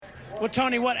Well,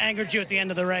 Tony, what angered you at the end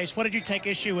of the race? What did you take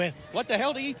issue with? What the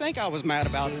hell do you think I was mad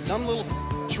about? Dumb little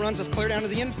runs us clear down to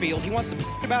the infield. He wants to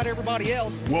about everybody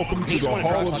else. Welcome to the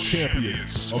Hall of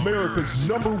Champions, America's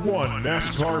 #1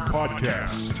 NASCAR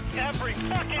podcast. Every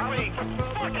fucking week.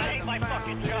 Fuck, I hate my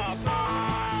fucking job.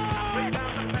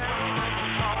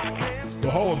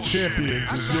 The Hall of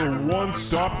Champions is your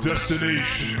one-stop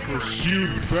destination for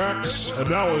skewed facts,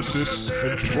 analysis,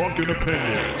 and drunken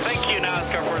opinions. Thank you,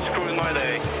 NASCAR, for screwing my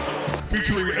day.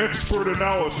 Featuring expert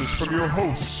analysis from your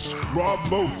hosts, Rob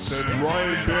Moats and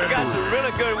Ryan I got some Bamber.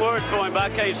 really good words for him, but I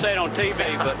can't say it on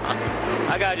TV, but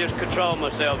I got to just control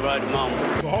myself right at the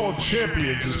moment. The Hall of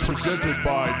Champions is presented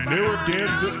by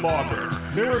Narragansett Lager,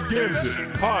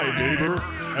 Narragansett, Hi Neighbor,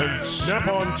 and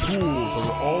Snap-on Tools of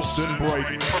Alston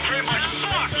Brighton. We're pretty much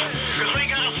fucked, because we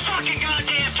got a fucking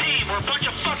goddamn team. We're a bunch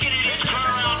of fucking idiots running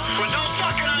around with no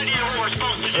fucking idea what we're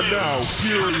supposed to do. And now,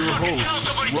 here are your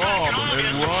hosts, Rob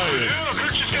and Ryan.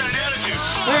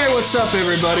 Hey, what's up,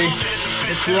 everybody?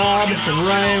 It's Rob and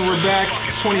Ryan. We're back.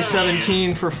 It's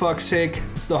 2017, for fuck's sake.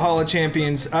 It's the Hall of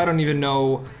Champions. I don't even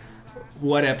know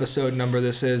what episode number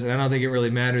this is, and I don't think it really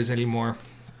matters anymore.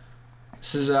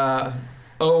 This is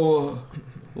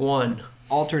 01.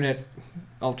 Alternate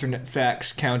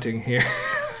facts counting here.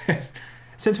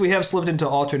 Since we have slipped into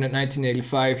alternate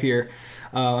 1985 here,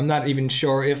 I'm not even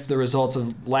sure if the results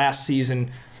of last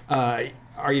season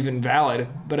are even valid,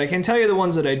 but I can tell you the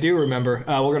ones that I do remember.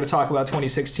 We're going to talk about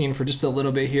 2016 for just a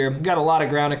little bit here. We've got a lot of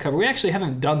ground to cover. We actually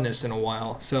haven't done this in a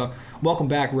while, so welcome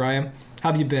back, Ryan.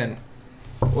 How have you been?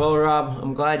 Well, Rob,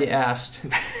 I'm glad you asked.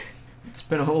 It's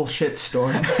been a whole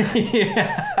shitstorm.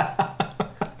 Yeah.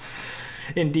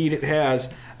 Indeed it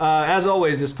has. As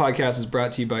always, this podcast is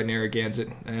brought to you by Narragansett,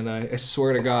 and I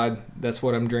swear to God, that's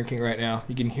what I'm drinking right now.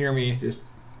 You can hear me.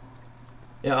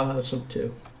 Yeah, I'll have some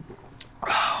too.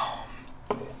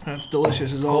 That's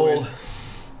delicious as always.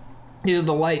 These are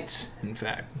the lights, in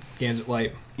fact. Gansett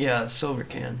Light. Yeah, silver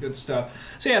can. Good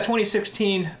stuff. So yeah,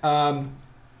 2016. We're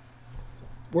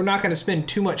not going to spend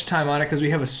too much time on it because we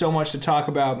have so much to talk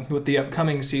about with the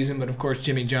upcoming season, but of course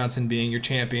Jimmy Johnson being your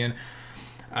champion.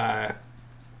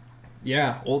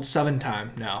 Yeah, old 7 time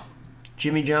now.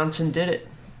 Jimmy Johnson did it.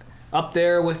 Up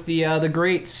there with the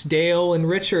greats, Dale and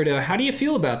Richard. How do you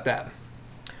feel about that?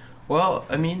 Well,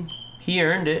 I mean, he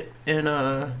earned it, and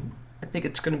I think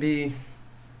it's going to be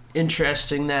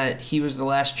interesting that he was the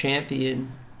last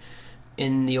champion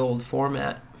in the old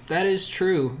format. That is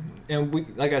true. And we,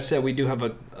 like I said, we do have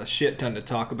a shit ton to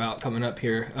talk about coming up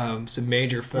here. Some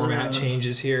major format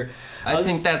changes here. I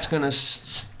think that's going to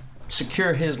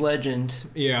secure his legend.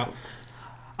 Yeah,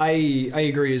 I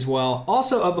agree as well.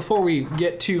 Also, before we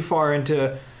get too far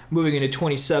into moving into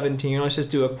 2017, let's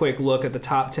just do a quick look at the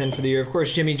top 10 for the year. Of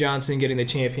course, Jimmy Johnson getting the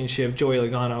championship, Joey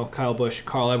Logano, Kyle Busch,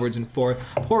 Carl Edwards in 4th.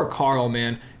 Poor Carl,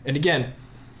 man. And again,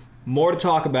 more to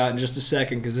talk about in just a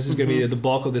second because this is going to be the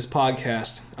bulk of this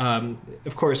podcast.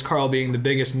 Of course, Carl being the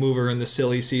biggest mover in the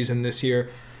silly season this year.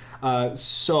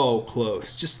 So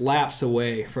close. Just laps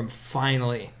away from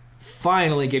finally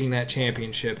getting that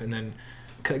championship and then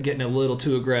getting a little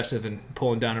too aggressive and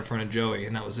pulling down in front of Joey,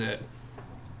 and that was it.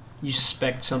 You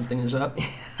suspect something is up?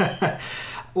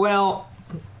 Well,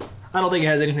 I don't think it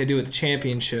has anything to do with the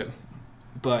championship,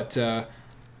 but I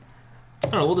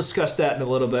don't know. We'll discuss that in a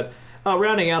little bit.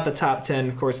 Rounding out the top 10,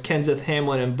 of course, Kenseth,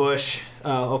 Hamlin, and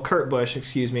Kurt Busch,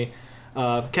 excuse me,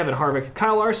 Kevin Harvick,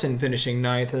 Kyle Larson finishing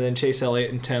 9th, and then Chase Elliott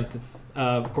in 10th.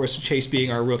 Of course, Chase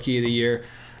being our Rookie of the Year.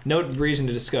 No reason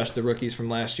to discuss the rookies from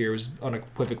last year. It was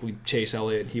unequivocally Chase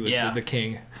Elliott. He was the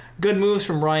king. Good moves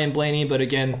from Ryan Blaney, but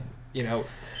again,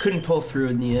 couldn't pull through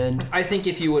in the end. I think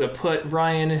if you would have put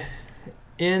Ryan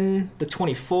in the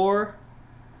 24,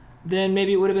 then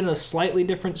maybe it would have been a slightly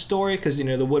different story because,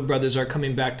 the Wood brothers are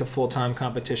coming back to full-time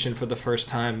competition for the first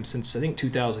time since, I think,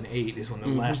 2008 is when the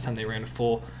last time they ran a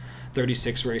full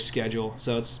 36-race schedule.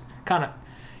 So it's kind of...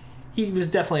 He was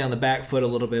definitely on the back foot a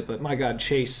little bit, but my God,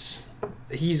 Chase...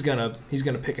 He's gonna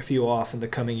pick a few off in the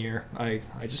coming year. I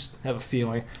just have a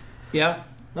feeling. Yeah.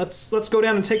 Let's go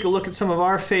down and take a look at some of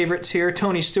our favorites here.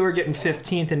 Tony Stewart getting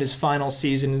 15th in his final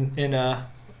season in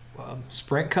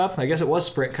Sprint Cup. I guess it was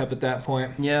Sprint Cup at that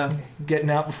point. Yeah. Getting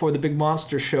out before the big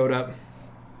monster showed up.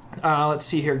 Let's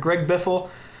see here. Greg Biffle,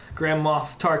 Graham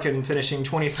Moff Tarkin finishing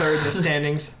 23rd in the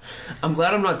standings. I'm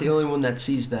glad I'm not the only one that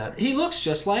sees that. He looks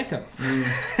just like him.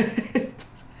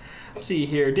 Let's see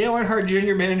here. Dale Earnhardt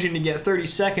Jr. managing to get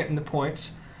 32nd in the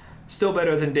points. Still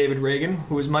better than David Reagan,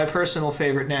 who is my personal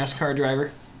favorite NASCAR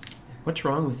driver. What's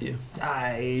wrong with you?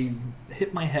 I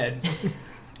hit my head.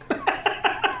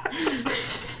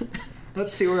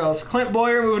 Let's see where else. Clint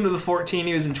Boyer moving to the 14.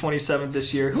 He was in 27th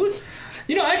this year.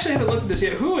 I actually haven't looked at this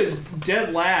yet. Who is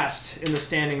dead last in the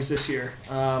standings this year?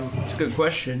 That's a good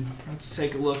question. Let's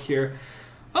take a look here.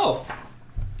 Oh,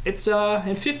 it's in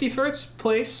 51st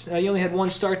place. You only had one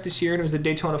start this year, and it was the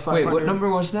Daytona 500. Wait, what number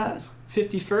was that?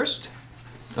 51st.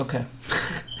 Okay.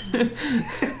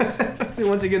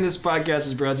 Once again, this podcast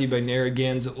is brought to you by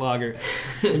Narragansett Lager,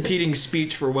 impeding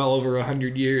speech for well over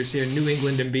 100 years here in New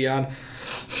England and beyond.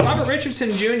 Robert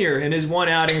Richardson Jr. in his one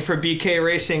outing for BK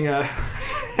Racing,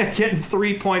 getting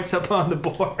 3 points up on the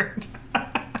board.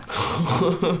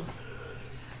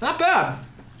 Not bad.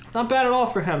 Not bad at all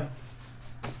for him.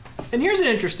 And here's an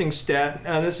interesting stat.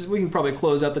 We can probably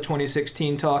close out the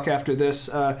 2016 talk after this.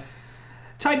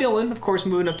 Ty Dillon, of course,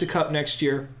 moving up to Cup next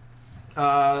year.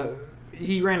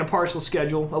 He ran a partial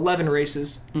schedule, 11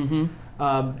 races. Mm-hmm.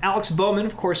 Alex Bowman,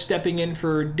 of course, stepping in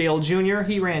for Dale Jr.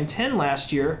 He ran 10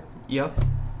 last year. Yep.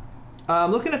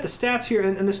 Looking at the stats here,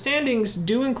 and the standings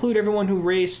do include everyone who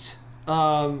raced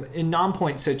in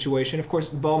non-point situation. Of course,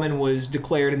 Bowman was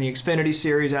declared in the Xfinity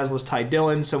Series, as was Ty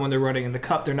Dillon, so when they're running in the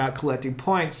Cup, they're not collecting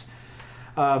points.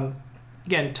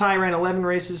 Again, Ty ran 11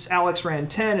 races, Alex ran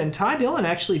 10, and Ty Dillon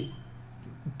actually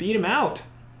beat him out.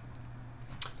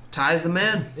 Ty's the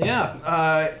man.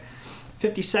 Yeah.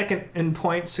 52nd in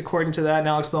points, according to that, and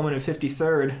Alex Bowman at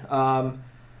 53rd.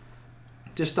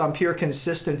 Just on pure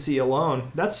consistency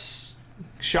alone. That's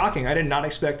shocking. I did not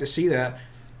expect to see that.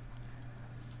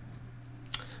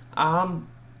 No,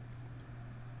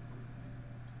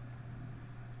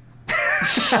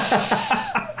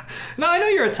 I know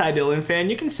you're a Ty Dillon fan.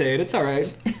 You can say it. It's all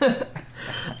right.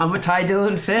 I'm a Ty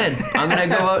Dillon fan. I'm going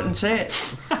to go out and say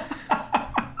it.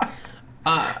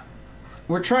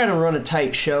 We're trying to run a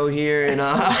tight show here, and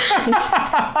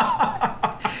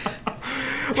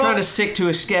trying to stick to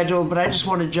a schedule, but I just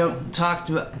want to jump and talk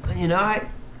about,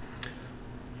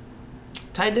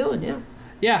 Ty Dillon, yeah.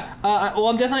 Yeah. Well,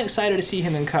 I'm definitely excited to see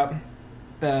him in Cup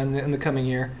in the coming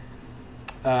year.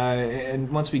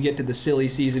 And once we get to the silly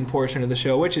season portion of the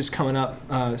show, which is coming up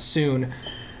soon,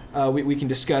 we can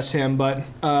discuss him. But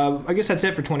I guess that's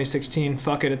it for 2016.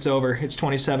 Fuck it, it's over. It's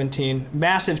 2017.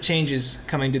 Massive changes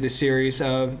coming to the series.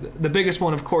 The biggest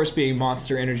one, of course, being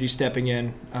Monster Energy stepping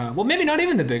in. Well, maybe not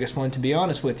even the biggest one, to be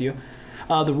honest with you.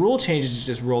 The rule changes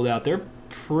just rolled out. They're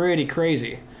pretty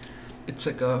crazy. It's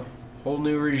like a whole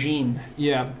new regime.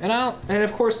 Yeah, and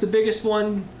of course the biggest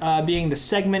one being the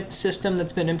segment system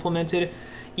that's been implemented.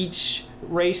 Each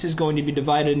race is going to be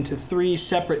divided into 3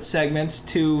 separate segments,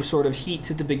 2 sort of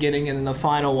heats at the beginning and then the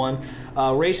final one.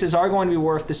 Races are going to be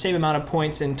worth the same amount of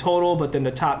points in total, but then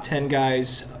the top 10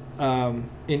 guys in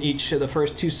each of the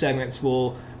first 2 segments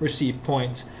will receive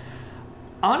points.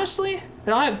 Honestly,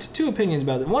 and I have 2 opinions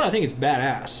about it. One, I think it's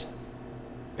badass.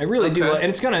 I really do,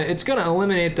 and it's gonna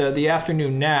eliminate the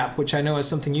afternoon nap, which I know is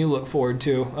something you look forward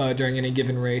to during any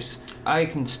given race. I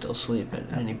can still sleep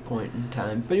at any point in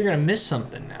time. But you're gonna miss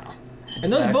something now,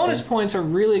 and those bonus points are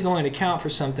really going to count for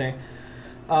something.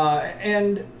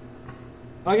 And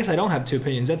I guess I don't have 2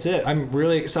 opinions. That's it. I'm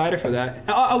really excited for that.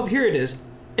 Oh, here it is.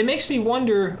 It makes me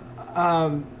wonder.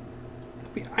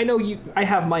 I know I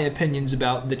have my opinions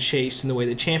about the chase and the way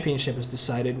the championship is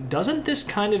decided. Doesn't this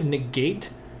kind of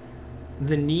negate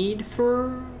the need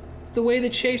for the way the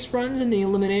chase runs and the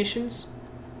eliminations?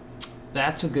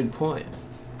 That's a good point.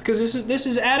 Because this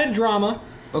is added drama.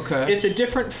 Okay. It's a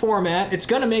different format. It's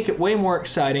going to make it way more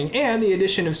exciting, and the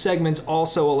addition of segments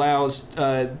also allows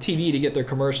TV to get their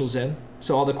commercials in,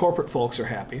 so all the corporate folks are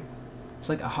happy. It's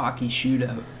like a hockey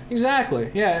shootout. Exactly.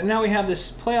 Yeah. Now we have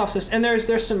this playoff system, and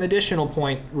there's some additional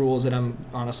point rules that I'm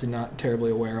honestly not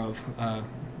terribly aware of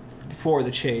for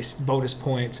the chase, bonus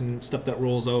points and stuff that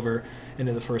rolls over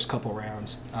into the first couple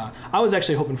rounds. I was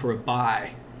actually hoping for a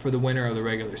bye for the winner of the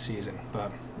regular season,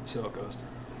 but so it goes.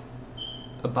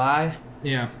 A bye?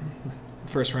 Yeah,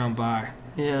 first round bye.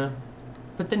 Yeah,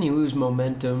 but then you lose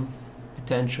momentum,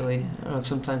 potentially. I don't know,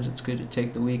 sometimes it's good to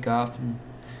take the week off and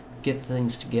get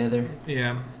things together.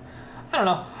 Yeah. I don't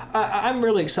know. I'm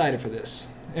really excited for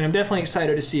this, and I'm definitely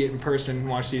excited to see it in person and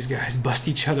watch these guys bust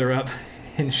each other up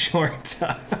in short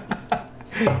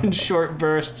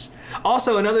bursts.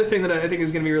 Also, another thing that I think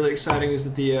is going to be really exciting is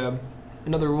that the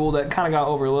another rule that kind of got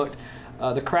overlooked,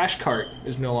 the crash cart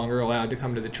is no longer allowed to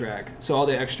come to the track. So all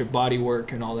the extra body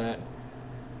work and all that,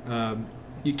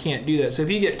 you can't do that. So if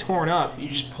you get torn up, you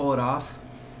just pull it off.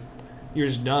 You're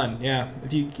just done. Yeah.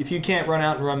 If you can't run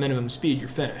out and run minimum speed, you're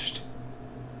finished.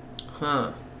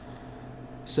 Huh.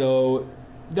 So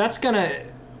that's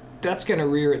gonna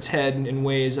rear its head in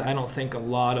ways I don't think a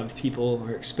lot of people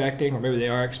are expecting, or maybe they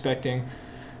are expecting.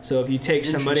 So if you take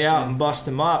somebody out and bust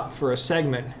them up for a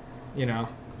segment,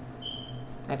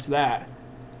 that's that.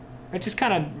 it just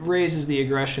kind of raises the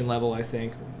aggression level, I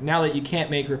think. Now that you can't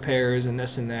make repairs and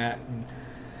this and that.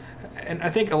 And I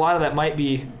think a lot of that might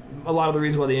be a lot of the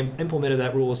reason why they implemented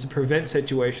that rule is to prevent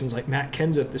situations like Matt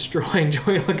Kenseth destroying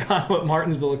Joey Logano at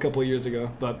Martinsville a couple of years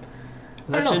ago. But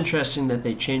that's interesting that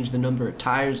they changed the number of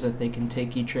tires that they can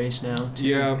take each race now, too.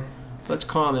 Yeah. That's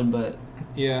common, but...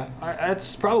 Yeah,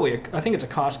 that's probably, I think it's a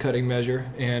cost-cutting measure,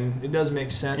 and it does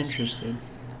make sense. Interesting.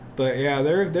 But yeah,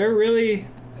 they're really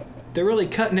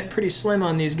cutting it pretty slim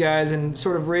on these guys and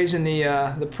sort of raising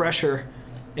the pressure,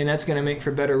 and that's going to make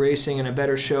for better racing and a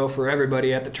better show for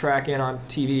everybody at the track and on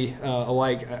TV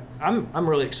alike. I'm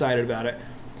really excited about it.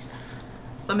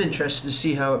 I'm interested to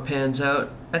see how it pans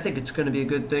out. I think it's going to be a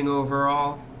good thing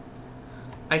overall.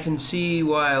 I can see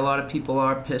why a lot of people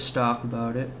are pissed off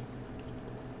about it.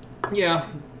 Yeah.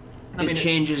 It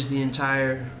changes the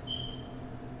entire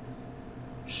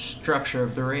structure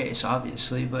of the race,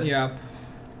 obviously, but... Yeah.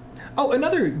 Oh,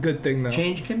 another good thing, though.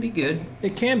 Change can be good.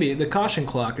 It can be. The caution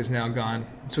clock is now gone,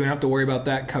 so we don't have to worry about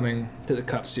that coming to the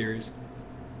Cup Series.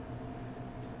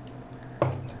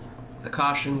 The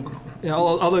caution... Yeah,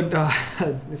 although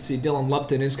let's see, Dylan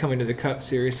Lupton is coming to the Cup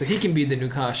Series, so he can be the new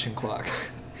caution clock,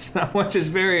 which is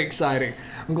very exciting.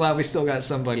 I'm glad we still got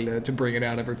somebody to bring it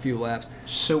out every few laps.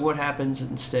 So what happens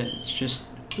instead? It's just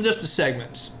the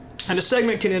segments. And a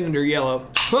segment can end under yellow.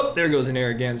 Whoop, there goes an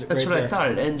Narragansett That's right what there. I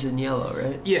thought. It ends in yellow,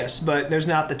 right? Yes, but there's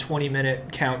not the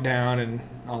 20-minute countdown and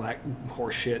all that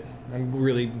horse shit. I'm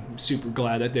really super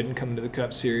glad that didn't come to the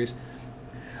Cup Series.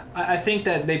 I think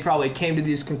that they probably came to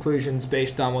these conclusions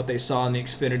based on what they saw in the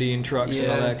Xfinity and trucks and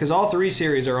all that. Because all three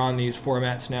series are on these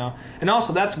formats now. And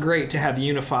also, that's great to have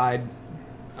unified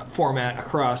format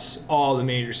across all the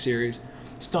major series.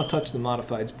 Just don't touch the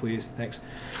modifieds, please. Thanks.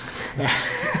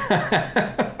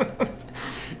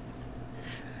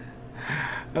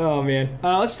 Oh, man.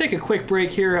 Let's take a quick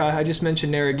break here. I just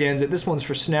mentioned Narragansett. This one's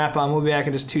for Snap-on. We'll be back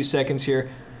in just 2 seconds here.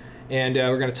 And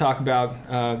we're going to talk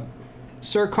about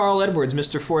Sir Carl Edwards,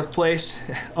 Mr. Fourth Place.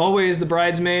 Always the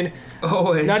bridesmaid.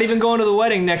 Always. Not even going to the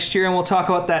wedding next year, and we'll talk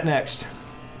about that next.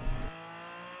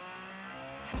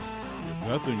 If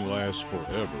nothing lasts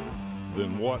forever,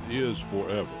 then what is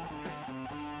forever?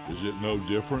 Is it no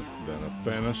different than a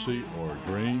fantasy or a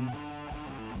dream?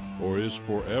 Or is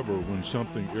forever when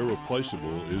something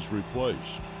irreplaceable is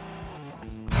replaced?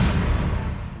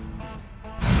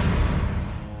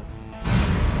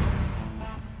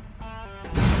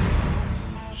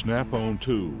 Snap-on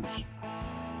tools.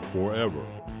 Forever.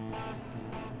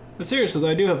 But seriously, though,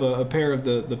 I do have a pair of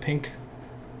the pink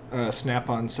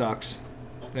Snap-on socks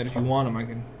that if you want them, I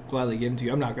can gladly give them to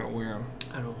you. I'm not going to wear them.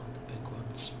 I don't want the pink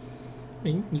ones. I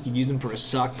mean, you could use them for a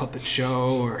sock puppet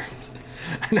show or...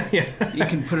 You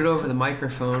can put it over the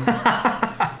microphone.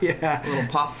 Yeah. A little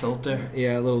pop filter.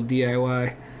 Yeah, a little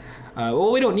DIY.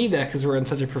 Well, we don't need that because we're in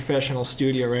such a professional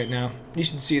studio right now. You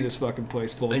should see this fucking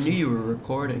place, folks. I knew you were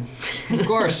recording. Of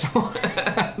course.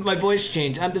 My voice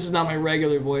changed. This is not my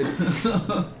regular voice.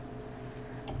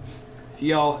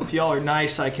 If y'all are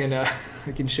nice, I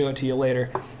can show it to you later.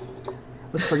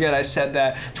 Let's forget I said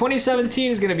that.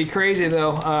 2017 is going to be crazy,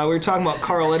 though. We were talking about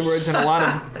Carl Edwards and a lot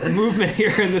of movement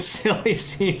here in the silly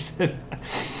season.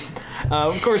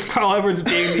 Of course, Carl Edwards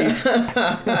being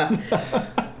the...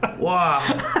 Wow.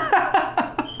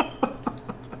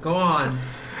 Go on.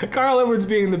 Carl Edwards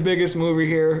being the biggest mover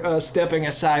here, stepping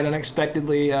aside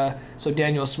unexpectedly so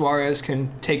Daniel Suarez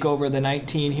can take over the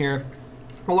 19 here.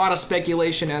 A lot of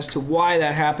speculation as to why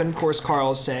that happened. Of course,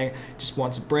 Carl is saying just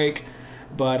wants a break.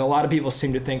 But a lot of people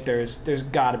seem to think there's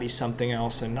got to be something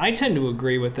else, and I tend to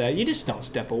agree with that. You just don't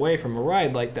step away from a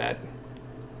ride like that.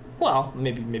 Well,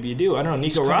 maybe you do. I don't know.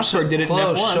 Nico Rosberg did it in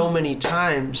F1 so many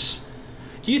times.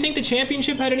 Do you think the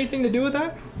championship had anything to do with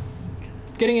that?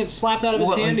 Getting it slapped out of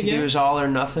his hand again? It was all or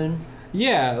nothing?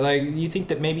 Yeah, like you think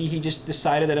that maybe he just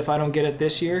decided that if I don't get it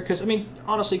this year, because I mean,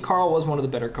 honestly, Carl was one of the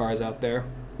better cars out there.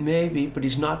 Maybe, but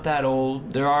he's not that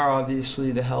old. There are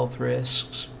obviously the health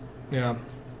risks. Yeah.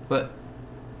 But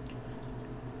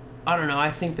I don't know. I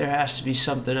think there has to be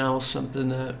something else, something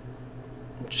that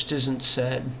just isn't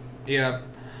said. Yeah.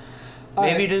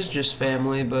 Maybe it is just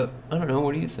family, but I don't know.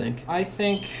 What do you think? I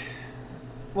think,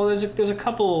 well, there's a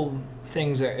couple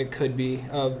things that it could be.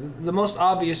 The most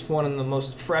obvious one and the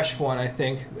most fresh one, I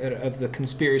think, of the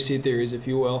conspiracy theories, if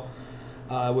you will,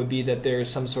 would be that there's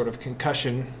some sort of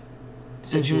concussion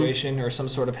situation or some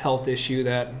sort of health issue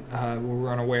that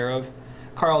we're unaware of.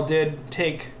 Carl did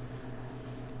take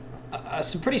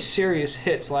some pretty serious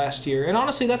hits last year, and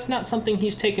honestly, that's not something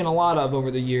he's taken a lot of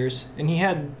over the years. And he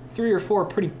had 3 or 4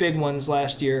 pretty big ones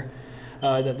last year.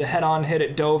 The head-on hit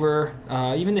at Dover,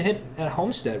 even the hit at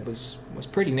Homestead was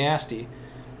pretty nasty.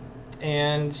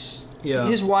 and Yeah.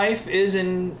 his wife is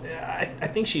I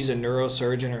think she's a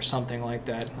neurosurgeon or something like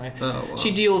that. Wow.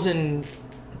 She deals in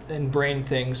brain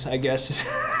things, I guess is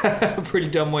a pretty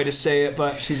dumb way to say it,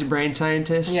 but She's a brain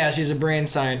scientist? yeah, she's a brain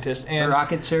scientist. A And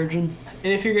rocket surgeon?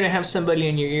 And if you're going to have somebody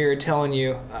in your ear telling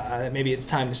you that maybe it's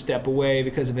time to step away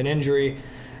because of an injury,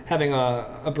 having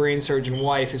a brain surgeon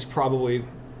wife is probably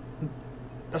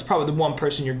the one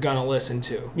person you're going to listen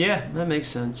to. Yeah, that makes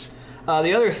sense.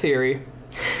 The other theory...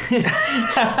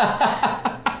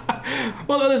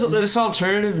 well, Is this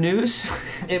alternative news?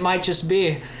 it might just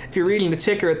be. If you're reading the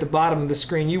ticker at the bottom of the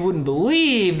screen, you wouldn't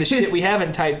believe the shit we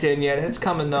haven't typed in yet. It's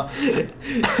coming, though.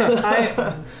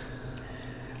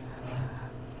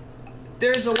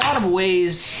 There's a lot of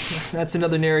ways. That's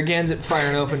another Narragansett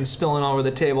firing open and spilling all over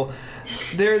the table.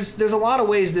 There's a lot of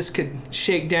ways this could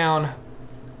shake down,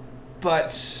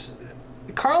 but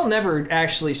Carl never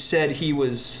actually said he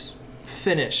was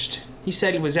finished. He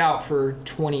said he was out for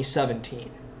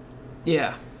 2017.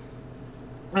 Yeah.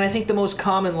 And I think the most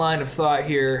common line of thought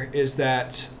here is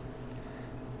that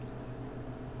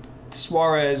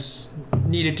Suarez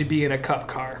needed to be in a cup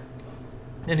car.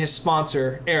 And his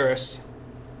sponsor, Eris,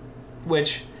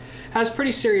 which has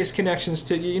pretty serious connections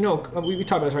to, we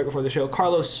talked about this right before the show,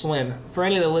 Carlos Slim. For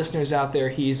any of the listeners out there,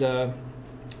 he's,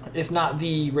 if not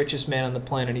the richest man on the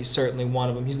planet, he's certainly one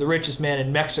of them. He's the richest man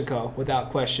in Mexico,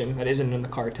 without question. That isn't in the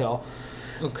cartel.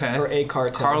 Okay. Or a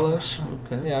cartel. Carlos?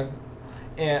 Okay. Yeah.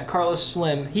 And Carlos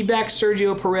Slim. He backs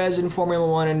Sergio Perez in Formula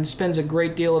One and spends a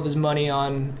great deal of his money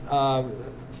on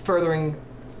furthering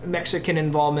Mexican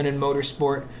involvement in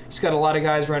motorsport. He's got a lot of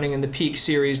guys running in the Peak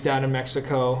Series down in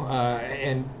Mexico,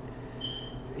 and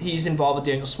he's involved with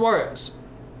Daniel Suarez.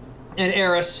 And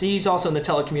Eris, he's also in the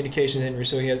telecommunications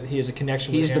industry, so he has a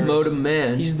connection with Eris. He's the modem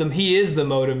man. He is the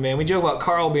modem man. We joke about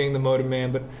Carl being the modem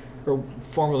man, or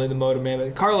formerly the modem man,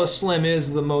 but Carlos Slim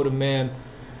is the modem man.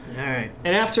 All right.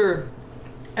 And after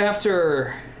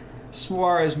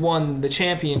Suarez won the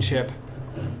championship,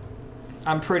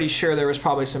 I'm pretty sure there was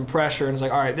probably some pressure, and it's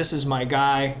like, all right, this is my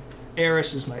guy.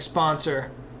 Eris is my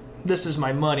sponsor. This is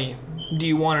my money. Do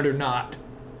you want it or not?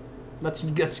 Let's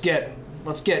get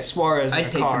Suarez in a car.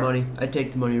 I'd take the money. I'd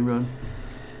take the money and run.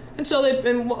 And so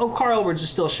Carl Edwards is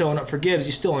still showing up for Gibbs.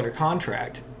 He's still under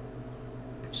contract.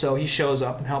 So he shows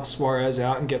up and helps Suarez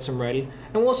out and gets him ready.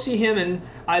 And we'll see him in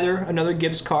either another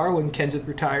Gibbs car when Kenseth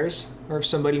retires, or if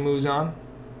somebody moves on.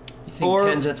 You think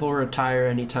Kenseth will retire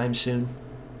anytime soon?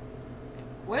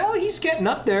 Well, he's getting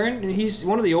up there, and he's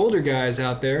one of the older guys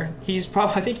out there.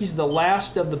 I think he's the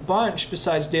last of the bunch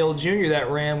besides Dale Jr. that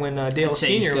ran when Dale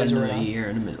Sr. was around. He's got another year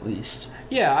in him at least.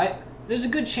 Yeah, there's a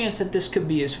good chance that this could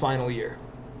be his final year.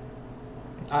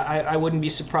 I wouldn't be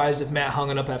surprised if Matt hung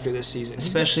it up after this season.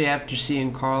 Especially after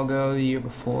seeing Carl go the year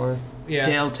before. Yeah.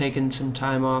 Dale taking some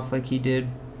time off like he did.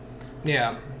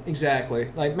 Yeah,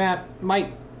 exactly. Like Matt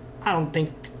might... I don't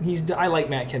think I like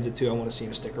Matt Kenseth too. I want to see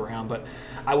him stick around, but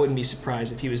I wouldn't be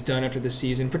surprised if he was done after this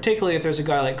season, particularly if there's a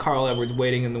guy like Carl Edwards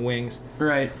waiting in the wings.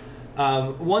 Right.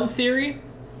 One theory,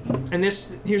 and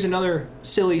here's another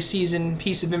silly season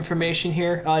piece of information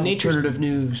here. Alternative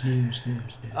news.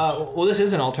 Well, this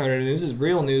isn't alternative news. This is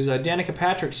real news. Danica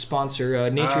Patrick's sponsor,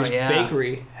 Nature's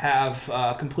Bakery,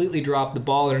 have completely dropped the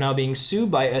ball and are now being sued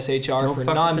by SHR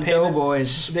for non-payment.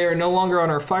 Boys. They are no longer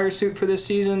on our fire suit for this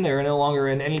season. They are no longer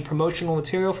in any promotional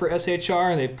material for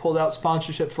SHR, and they've pulled out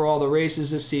sponsorship for all the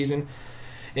races this season.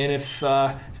 And if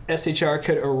SHR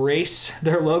could erase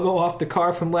their logo off the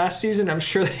car from last season, I'm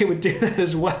sure they would do that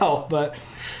as well. But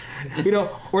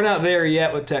we're not there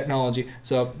yet with technology,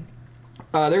 so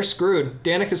they're screwed.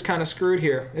 Danica's kind of screwed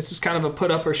here. This is kind of a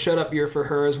put up or shut up year for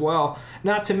her as well.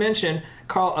 Not to mention,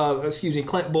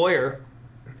 Clint Boyer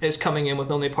is coming in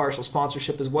with only partial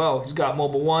sponsorship as well. He's got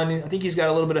Mobil 1. I think he's got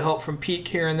a little bit of help from Peak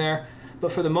here and there,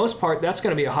 but for the most part, that's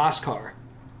going to be a Haas car.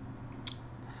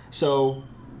 So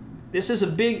this is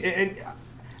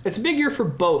it's a big year for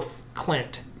both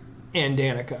Clint and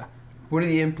Danica. What are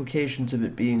the implications of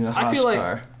it being a Haas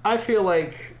car? I feel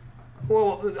like,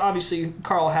 well, obviously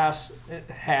Carl Haas.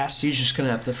 He's just going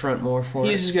to have to front more for it.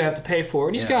 He's just going to have to pay for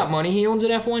it. He's got money. He owns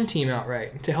an F1 team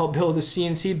outright to help build the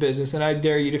CNC business, and I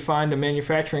dare you to find a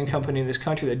manufacturing company in this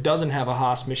country that doesn't have a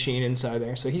Haas machine inside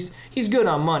there. So he's good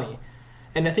on money,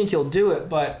 and I think he'll do it,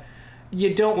 but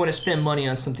you don't want to spend money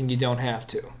on something you don't have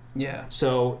to. Yeah.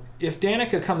 So if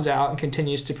Danica comes out and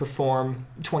continues to perform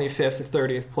 25th or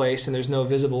 30th place and there's no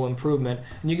visible improvement,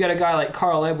 and you got a guy like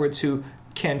Carl Edwards who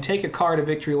can take a car to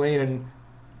victory lane and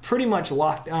pretty much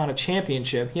lock down a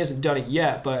championship. He hasn't done it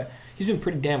yet, but he's been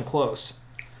pretty damn close.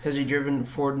 Has he driven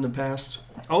Ford in the past?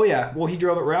 Oh, yeah. Well, he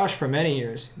drove at Roush for many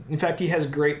years. In fact, he has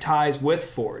great ties with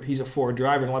Ford. He's a Ford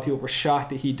driver, and a lot of people were shocked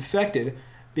that he defected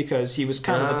because he was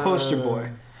kind of the poster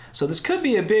boy. So this could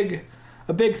be a big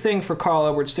thing for Carl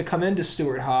Edwards to come into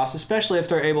Stewart-Haas, especially if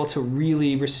they're able to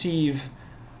really receive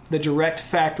the direct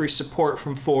factory support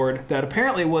from Ford that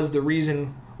apparently was the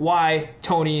reason why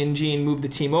Tony and Gene moved the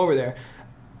team over there.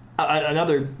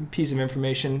 Another piece of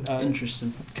information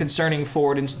Interesting. concerning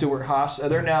Ford and Stewart-Haas.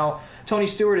 Tony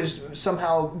Stewart has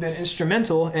somehow been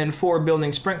instrumental in Ford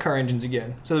building sprint car engines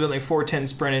again. So they're building 410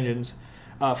 sprint engines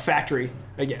factory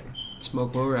again.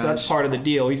 Smoke low rides. So that's part of the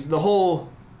deal. The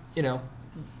whole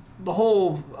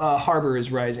harbor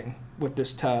is rising with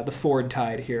this the Ford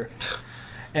tide here.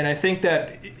 And I think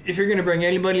that if you're going to bring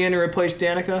anybody in to replace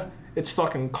Danica, it's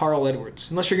fucking Carl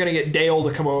Edwards. Unless you're going to get Dale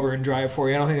to come over and drive for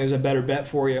you. I don't think there's a better bet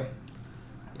for you.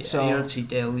 Yeah, so, you don't see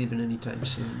Dale leaving anytime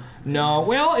soon. No.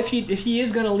 Well, if he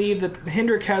is going to leave,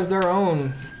 Hendrick has their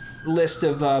own list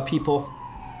of people.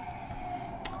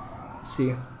 Let's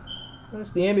see.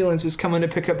 The ambulance is coming to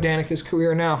pick up Danica's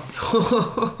career now.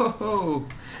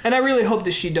 And I really hope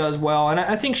that she does well. And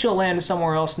I think she'll land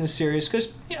somewhere else in the series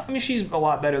because, she's a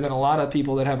lot better than a lot of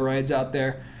people that have rides out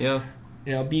there. Yeah.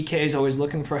 BK is always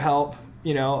looking for help.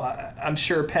 I'm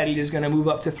sure Petty is going to move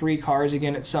up to 3 cars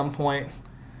again at some point.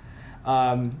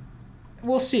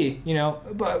 We'll see,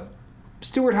 But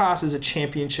Stewart-Haas is a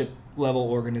championship-level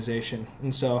organization.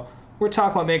 And so we're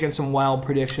talking about making some wild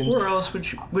predictions. Where else would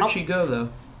she go, though?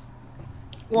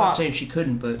 Well, not saying she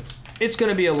couldn't, but... It's going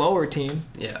to be a lower team.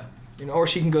 Yeah. Or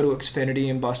she can go to Xfinity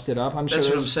and bust it up. That's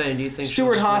what I'm saying. Do you think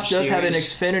Stewart-Haas does have an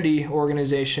Xfinity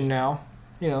organization now.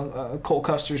 Cole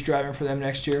Custer's driving for them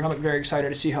next year. I'm very excited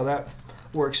to see how that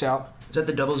works out. Is that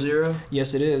the 00?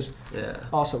 Yes, it is. Yeah.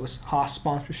 Also, it's Haas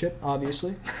sponsorship,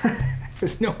 obviously.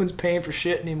 Because no one's paying for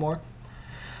shit anymore.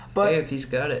 But hey, if he's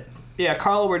got it. Yeah,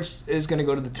 Carl Edwards is going to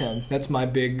go to the 10. That's my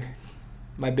big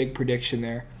prediction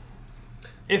there.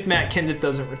 If Matt Kenseth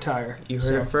doesn't retire. You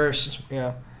heard it first.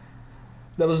 Yeah.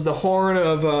 That was the horn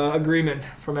of agreement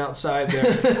from outside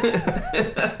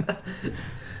there.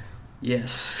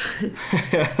 Yes.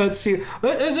 Let's see.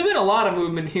 There's been a lot of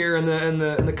movement here in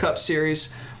the Cup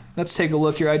Series. Let's take a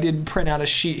look here. I did print out a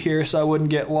sheet here so I wouldn't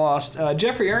get lost.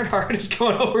 Jeffrey Earnhardt is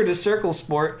going over to Circle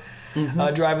Sport,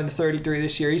 driving the 33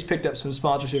 this year. He's picked up some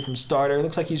sponsorship from Starter.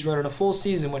 Looks like he's running a full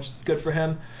season, which is good for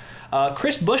him.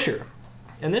 Chris Buescher.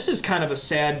 And this is kind of a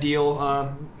sad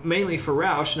deal, mainly for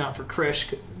Roush, not for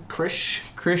Krish. Krish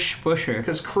Buescher.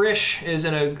 Because Krish is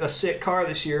in a sick car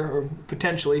this year, or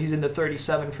potentially. He's in the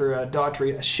 37 for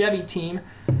Daughtry, a Chevy team.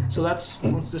 So let's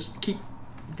just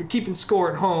if you're keeping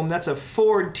score at home, that's a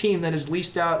Ford team that has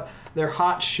leased out their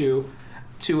hot shoe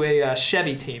to a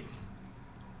Chevy team.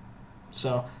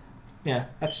 So, yeah,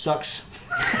 that sucks.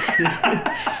 And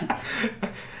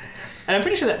I'm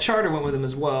pretty sure that Charter went with him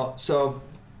as well. So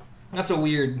that's a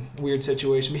weird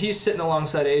situation. But he's sitting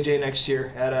alongside AJ next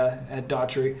year at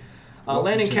Daughtry.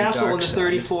 Landon Castle in the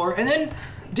 34. And then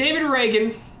David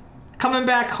Reagan coming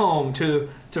back home to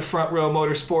Front Row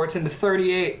Motorsports in the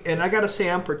 38. And I got to say,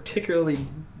 I'm particularly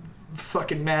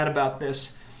fucking mad about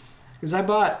this. Because I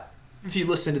bought, if you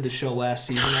listened to the show last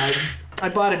season, I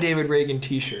bought a David Reagan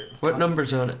t-shirt. What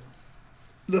number's on it?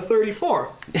 The 34.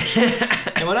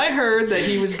 And when I heard that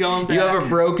he was going back... You have a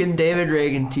broken David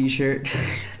Reagan t-shirt.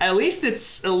 At least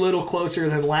it's a little closer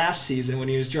than last season when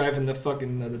he was driving the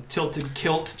fucking the Tilted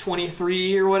Kilt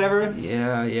 23 or whatever.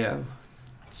 Yeah.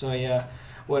 So yeah,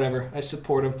 whatever. I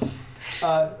support him.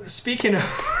 Speaking of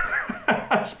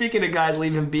guys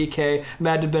leaving BK,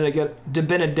 Matt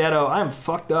DiBenedetto, I'm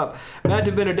fucked up. Matt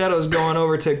DiBenedetto's going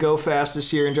over to Go Fast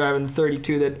this year and driving the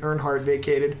 32 that Earnhardt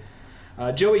vacated.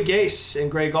 Joey Gase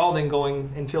and Greg Alding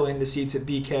going and filling the seats at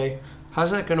BK. How's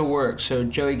that going to work? So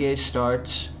Joey Gase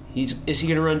starts. Is he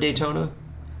going to run Daytona?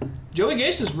 Joey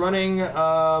Gase is running,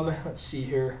 let's see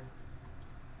here.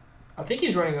 I think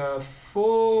he's running a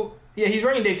full... Yeah, he's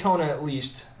running Daytona at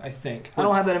least, I think. I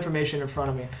don't have that information in front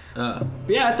of me. But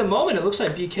yeah, at the moment, it looks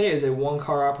like BK is a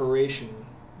one-car operation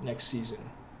next season.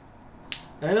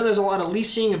 And I know there's a lot of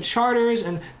leasing of charters,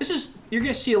 and you're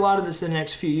going to see a lot of this in the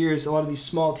next few years. A lot of these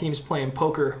small teams playing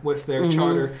poker with their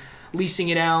charter, leasing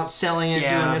it out, selling it,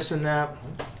 doing this and that.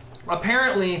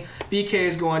 Apparently, BK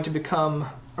is going to become...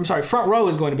 Front Row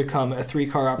is going to become a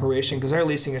 3-car operation because they're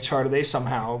leasing a charter they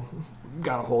somehow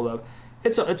got a hold of.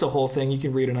 It's a whole thing. You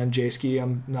can read it on J-Ski.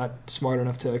 I'm not smart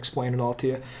enough to explain it all to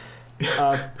you.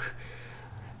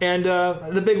 And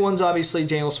the big ones, obviously,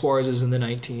 Daniel Suarez is in the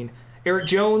 19. Eric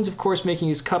Jones, of course, making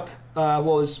his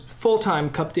his full-time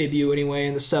Cup debut anyway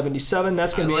in the 77.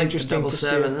 That's going to be interesting to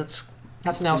see.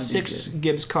 That's now 6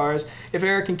 Gibbs cars. If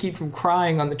Eric can keep from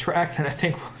crying on the track, then I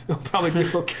think we'll probably do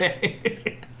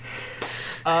okay.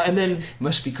 And then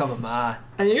must become a mod.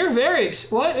 And you're very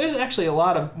well. There's actually a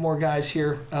lot of more guys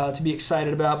here to be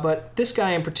excited about, but this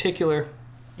guy in particular,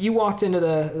 you walked into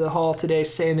the hall today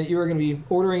saying that you were going to be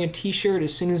ordering a T-shirt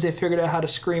as soon as they figured out how to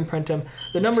screen print them.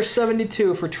 The number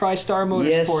 72 for TriStar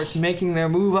Motorsports, making their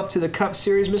move up to the Cup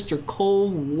Series, Mr. Cole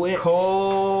Witt.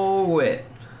 Cole Witt.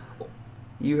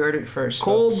 You heard it first.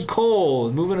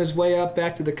 Cole, moving his way up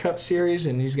back to the Cup Series,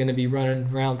 and he's going to be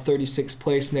running around 36th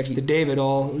place next to David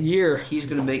all year. He's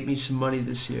going to make me some money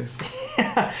this year.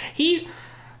 He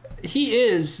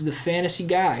is the fantasy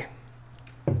guy.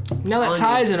 Now that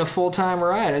Ty's in a full-time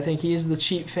ride, I think he's the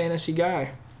cheap fantasy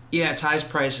guy. Yeah, Ty's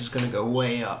price is going to go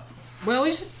way up. Well,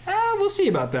 we'll see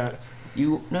about that.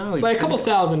 By a couple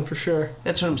thousand for sure.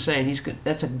 That's what I'm saying. He's good.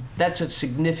 That's a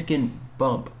significant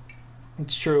bump.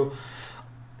 It's true.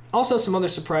 Also, some other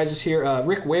surprises here.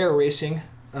 Rick Ware Racing.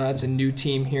 It's a new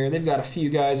team here. They've got a few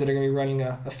guys that are going to be running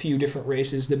a few different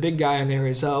races. The big guy in there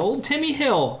is old Timmy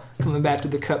Hill coming back to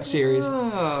the Cup Series.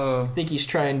 Oh. I think he's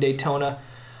trying Daytona.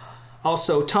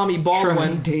 Also, Tommy Baldwin.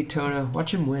 Trying Daytona.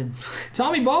 Watch him win.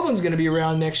 Tommy Baldwin's going to be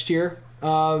around next year.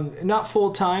 Not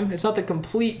full-time. It's not the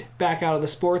complete back out of the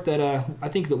sport that I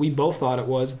think that we both thought it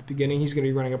was at the beginning. He's going to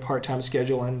be running a part-time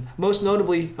schedule. And most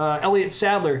notably, Elliott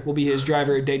Sadler will be his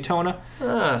driver at Daytona.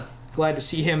 Glad to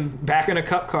see him back in a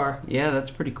Cup car. Yeah, that's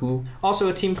pretty cool. Also,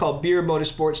 a team called Beard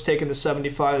Motorsports taking the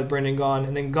 75 with Brendan Gaughan.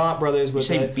 And then Gaunt Brothers with...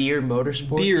 You say Beard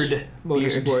Motorsports? Beard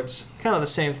Motorsports. Kind of the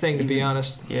same thing, to be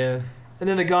honest. Yeah. And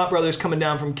then the Gaunt Brothers coming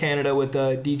down from Canada with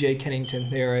DJ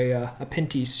Kennington. They're a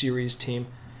Pinty Series team.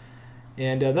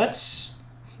 And that's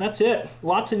it.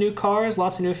 Lots of new cars,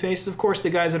 lots of new faces. Of course, the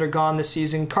guys that are gone this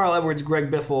season, Carl Edwards, Greg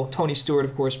Biffle, Tony Stewart,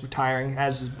 of course, retiring,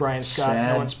 as is Brian Scott.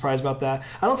 Sad. No one's surprised about that.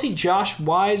 I don't see Josh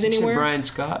Wise anywhere. Brian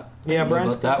Scott? Yeah, Brian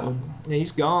Scott. That one. Yeah,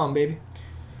 he's gone, baby.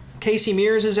 Casey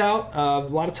Mears is out. A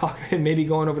lot of talk of him maybe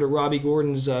going over to Robbie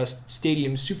Gordon's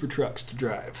Stadium Super Trucks to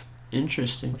drive.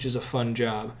 Interesting. Which is a fun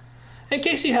job. And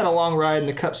Casey had a long ride in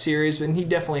the Cup Series, but he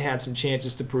definitely had some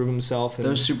chances to prove himself. And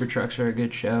those Super Trucks are a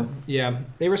good show. Yeah.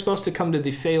 They were supposed to come to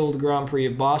the failed Grand Prix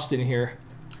of Boston here.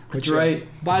 Which, right.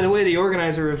 By the way, the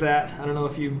organizer of that, I don't know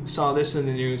if you saw this in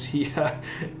the news, he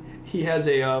has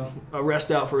a arrest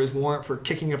out for his warrant for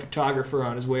kicking a photographer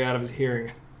on his way out of his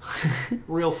hearing.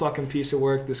 Real fucking piece of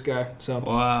work, this guy. So.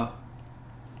 Wow.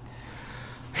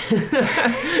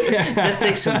 That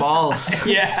takes some balls.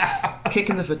 Yeah.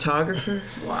 Kicking the photographer?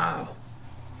 Wow.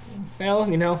 Well,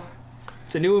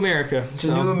 it's a new America. It's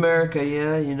a new America,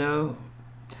 yeah,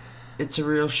 It's a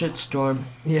real shitstorm.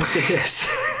 Yes, it is.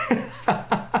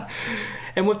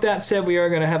 And with that said, we are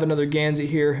going to have another Gansey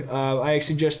here. I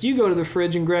suggest you go to the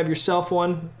fridge and grab yourself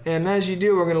one. And as you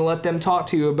do, we're going to let them talk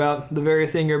to you about the very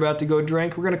thing you're about to go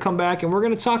drink. We're going to come back and we're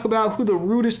going to talk about who the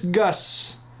Rudest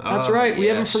Gus. That's right. We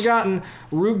haven't forgotten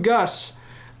Rude Gus.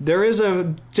 There is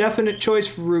a definite choice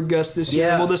for Rude Gus this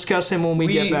year. We'll discuss him when we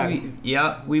get back.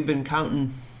 We've been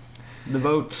counting the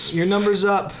votes. Your number's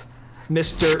up,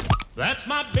 Mr. That's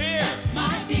my beer. That's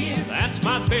my beer. That's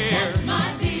my beer. That's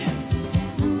my beer.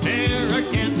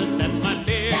 Narragansett, that's my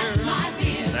beer. That's my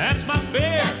beer. That's my beer.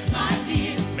 That's my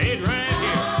beer. Made right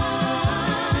here.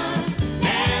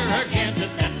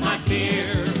 Narragansett, that's my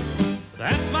beer.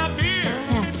 That's my beer.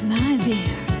 That's my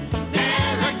beer.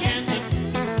 Narragansett.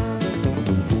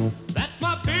 That's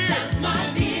my beer. That's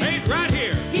my beer. Made right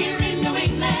here. Here in New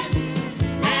England.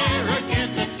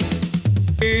 Narragansett.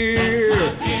 Beer.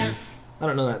 I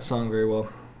don't know that song very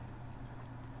well.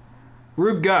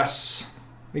 Rude Gus.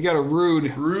 We got a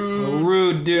rude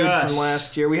dude Gus from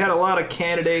last year. We had a lot of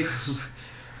candidates,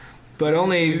 but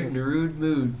only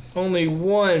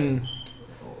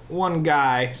one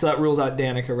guy. So that rules out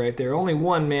Danica right there. Only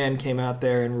one man came out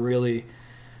there and really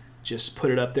just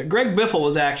put it up there. Greg Biffle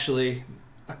was actually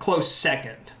a close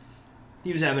second.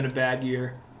 He was having a bad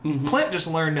year. Mm-hmm. Clint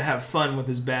just learned to have fun with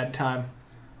his bad time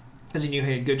because he knew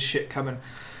he had good shit coming.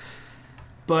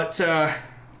 But,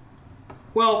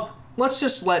 let's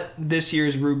just let this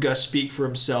year's Rude Gus speak for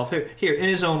himself. Here, in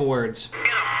his own words. We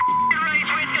don't want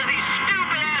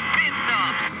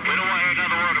to hear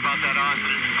another word about that,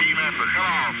 Austin. Team effort.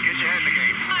 Come on, get your head in the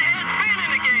game. My head's been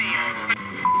in the game.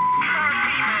 Our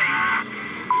teammates.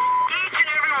 Each and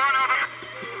every one of us.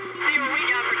 See what we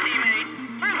got for teammates.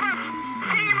 Where's my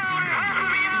team owner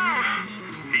helping me out?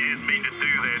 He didn't mean to do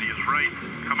that. He's right.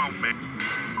 Come on, man.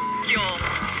 Yo.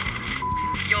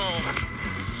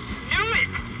 Do it.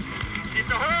 It's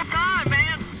the whole time,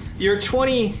 man. Your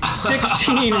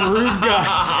 2016 Rude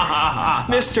Gus,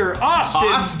 Mr.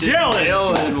 Austin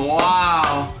Dillon.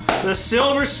 Wow. The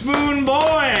Silver Spoon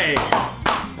Boy.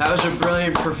 That was a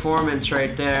brilliant performance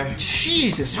right there.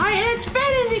 Jesus. My head's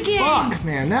spinning again. Fuck,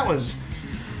 man. That was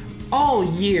all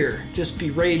year just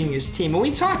berating his team. And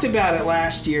we talked about it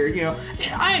last year. You know,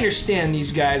 I understand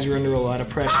these guys are under a lot of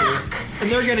pressure. And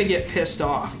they're going to get pissed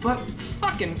off. But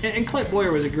fucking... And Clint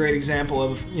Boyer was a great example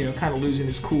of, you know, kind of losing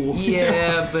his cool.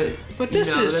 Yeah, but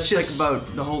this is that's just... like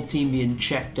about the whole team being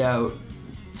checked out.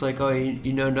 It's like, oh,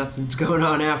 you know nothing's going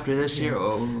on after this year.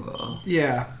 Oh.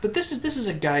 Yeah, but this is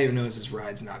a guy who knows his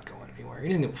ride's not going anywhere. He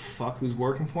doesn't give a fuck who's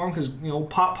working for him because, you know,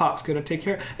 Pop's going to take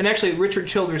care of it. And actually, Richard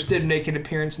Childress did make an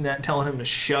appearance in that telling him to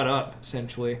shut up,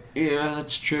 essentially. Yeah,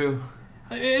 that's true.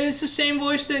 It's the same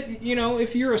voice that, you know,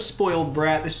 if you're a spoiled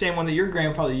brat, the same one that your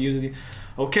grandfather used with you.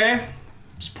 Okay,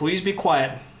 just please be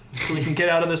quiet so we can get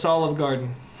out of this Olive Garden.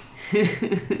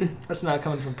 That's not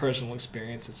coming from personal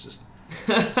experience. It's just...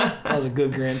 That was a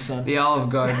good grandson. The Olive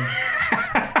Garden.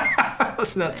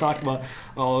 Let's not talk about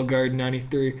Olive Garden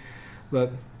 93.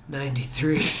 But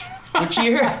 93. Which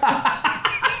year?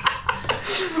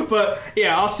 But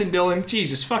yeah, Austin Dillon,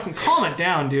 Jesus, fucking calm it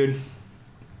down, dude.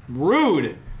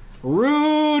 Rude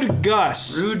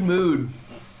Gus. Rude mood.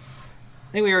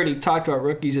 I think we already talked about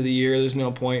rookies of the year. There's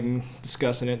no point in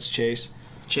discussing it. It's Chase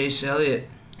Elliott.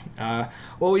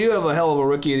 Well, we do have a hell of a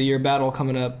rookie of the year battle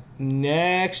coming up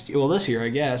this year, I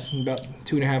guess, in about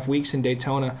 2.5 weeks in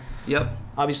Daytona. Yep.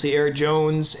 Obviously, Eric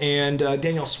Jones and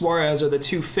Daniel Suarez are the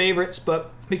two favorites,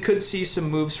 but we could see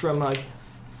some moves from, I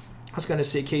was going to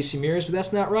say Casey Mears, but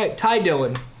that's not right. Ty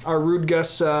Dillon, our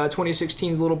Rudest Gus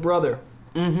 2016's little brother.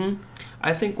 Mm-hmm.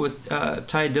 I think with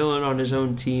Ty Dillon on his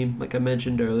own team, like I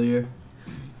mentioned earlier,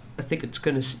 I think it's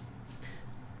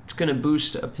gonna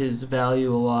boost up his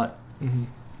value a lot. Mm-hmm.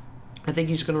 I think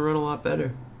he's gonna run a lot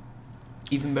better,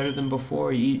 even better than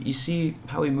before. You see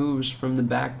how he moves from the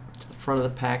back to the front of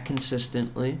the pack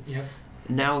consistently. Yep.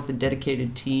 Now with a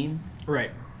dedicated team.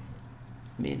 Right.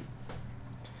 I mean,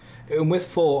 and with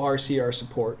full RCR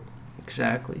support.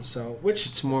 Exactly. So, which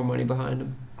it's more money behind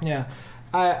him. Yeah,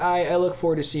 I look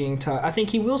forward to seeing Ty. I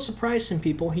think he will surprise some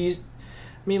people.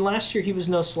 Last year he was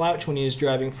no slouch when he was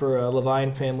driving for a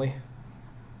Levine family.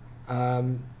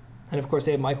 And of course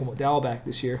they have Michael McDowell back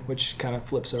this year, which kind of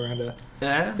flips around a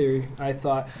theory. I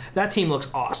thought that team looks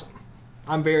awesome.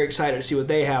 I'm very excited to see what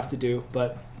they have to do,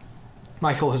 but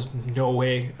Michael is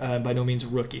by no means a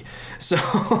rookie, so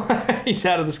he's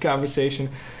out of this conversation.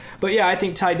 But yeah, I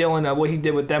think Ty Dillon, what he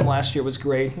did with them last year was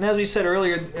great. And as we said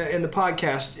earlier in the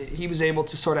podcast, he was able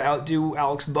to sort of outdo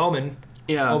Alex Bowman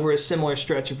over a similar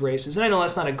stretch of races. And I know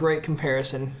that's not a great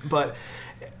comparison, but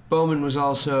Bowman was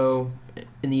also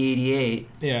in the 88.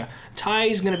 Yeah.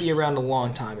 Ty's going to be around a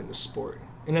long time in the sport.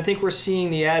 And I think we're seeing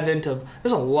the advent of,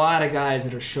 there's a lot of guys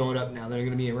that are showing up now that are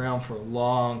going to be around for a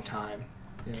long time.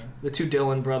 You know, the two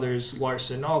Dillon brothers,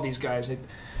 Larson, all these guys,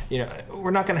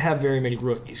 we're not going to have very many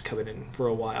rookies coming in for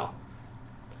a while.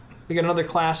 We got another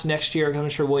class next year. I'm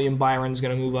sure William Byron's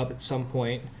going to move up at some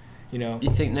point. You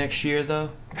think next year, though?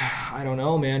 I don't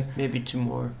know, man. Maybe 2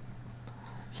 more.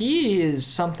 He is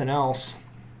something else.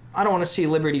 I don't want to see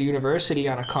Liberty University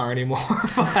on a car anymore.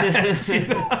 But,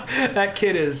 that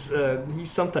kid is,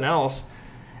 he's something else.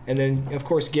 And then, of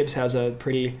course, Gibbs has a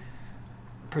pretty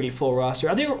full roster.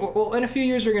 I think, in a few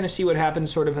years, we're going to see what happens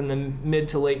sort of in the mid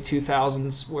to late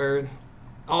 2000s where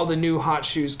all the new hot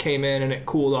shoes came in and it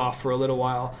cooled off for a little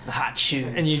while. The hot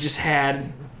shoes. And you just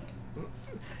had...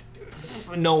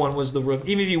 No one was the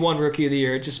rookie. Even if you won Rookie of the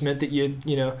Year, it just meant that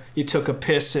you took a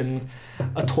piss in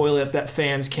a toilet that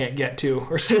fans can't get to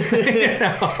or something.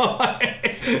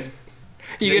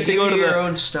 You get to go to your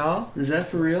own stall? Is that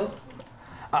for real?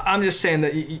 I'm just saying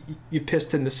that you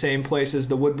pissed in the same place as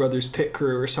the Wood Brothers pit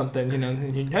crew or something.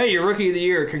 Hey, you're Rookie of the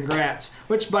Year, congrats.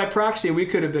 Which by proxy we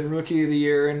could have been Rookie of the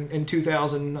Year in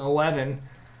 2011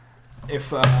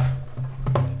 if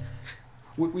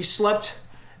we slept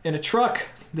in a truck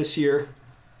this year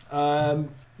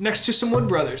next to some Wood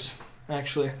Brothers.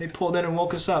 Actually, they pulled in and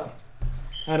woke us up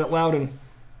out at Loudon.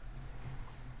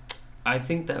 I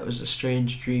think that was a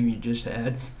strange dream you just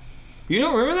had. You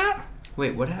don't remember that?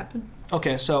 Wait, what happened?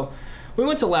 Okay, so we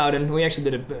went to Loudon. We actually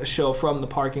did a show from the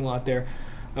parking lot there,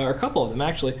 or a couple of them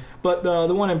actually. But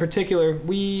the one in particular,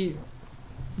 we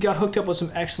got hooked up with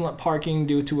some excellent parking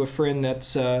due to a friend that's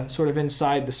sort of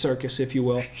inside the circus, if you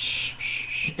will.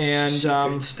 And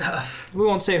secret stuff. We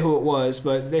won't say who it was,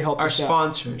 but they helped our us out.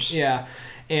 sponsors. Yeah,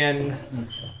 and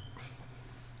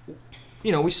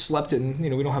we slept in. We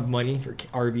don't have money for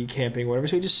RV camping or whatever,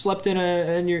 so we just slept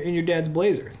in your dad's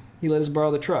Blazer. He let us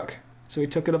borrow the truck, so we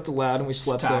took it up to Loud and we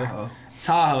slept there.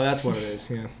 Tahoe, that's what it is.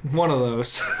 Yeah, one of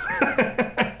those.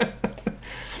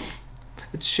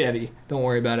 It's Chevy. Don't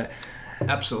worry about it.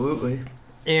 Absolutely.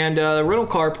 And the rental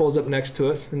car pulls up next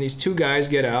to us, and these two guys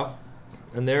get out,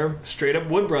 and they're straight up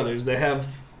Wood Brothers. They have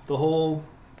the whole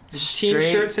team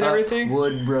Straight shirts and up everything.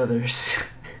 Wood Brothers.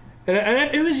 And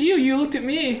it was you. You looked at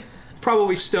me,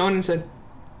 probably stoned, and said,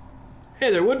 "Hey,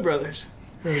 they're Wood Brothers."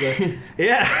 And I was like,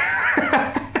 yeah.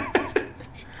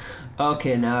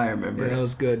 Okay, now I remember. Yeah, that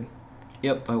was good.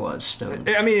 Yep, I was stoned.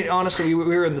 I mean, honestly, we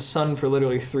were in the sun for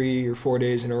literally 3 or 4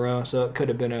 days in a row, so it could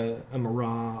have been a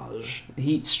mirage,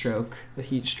 Heat stroke. a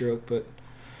heat stroke. But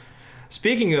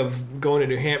speaking of going to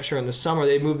New Hampshire in the summer,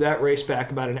 they moved that race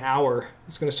back about an hour.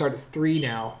 It's going to start at 3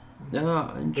 now,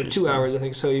 Oh, or interesting. 2 hours, I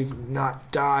think, so you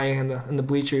not die in the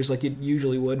bleachers like you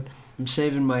usually would. I'm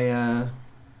saving my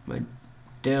my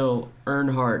Dale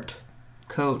Earnhardt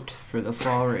coat for the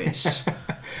fall race.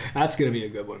 That's going to be a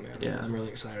good one, man. Yeah. I'm really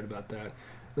excited about that.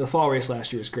 The fall race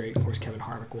last year was great. Of course, Kevin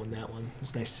Harvick won that one.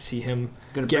 It's nice to see him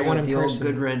Gonna get bring one out in the person.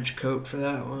 old Good Wrench coat for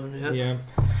that one. Yep. Yeah.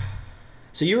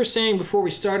 So you were saying before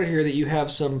we started here that you have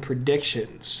some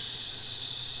predictions.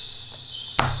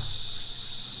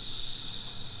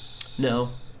 No.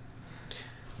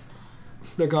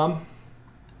 They're gone?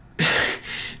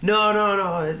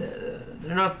 No.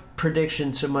 They're not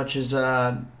predictions so much as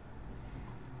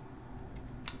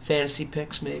fantasy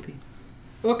picks, maybe.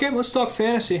 Okay, let's talk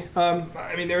fantasy.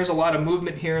 I mean, there's a lot of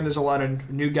movement here, and there's a lot of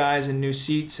new guys and new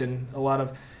seats, and a lot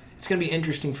of... It's going to be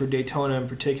interesting for Daytona in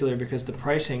particular because the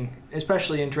pricing,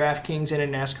 especially in DraftKings and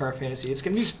in NASCAR fantasy, it's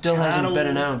going to be Still hasn't been weird.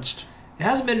 announced. It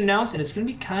hasn't been announced, and it's going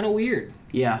to be kind of weird.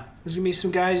 Yeah. There's going to be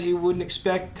some guys you wouldn't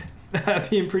expect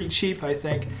being pretty cheap, I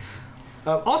think.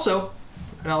 Also,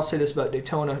 and I'll say this about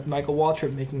Daytona, Michael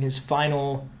Waltrip making his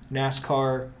final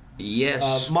NASCAR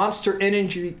Yes. Monster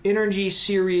Energy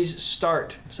Series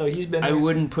start. So he's been... I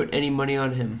wouldn't put any money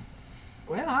on him.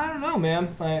 Well, I don't know,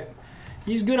 man.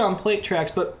 He's good on plate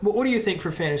tracks, but what do you think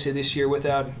for fantasy this year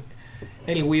without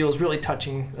any wheels really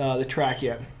touching the track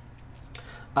yet?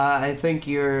 I think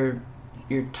your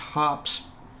tops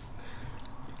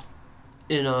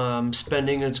in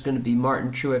spending is going to be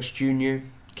Martin Truex Jr.,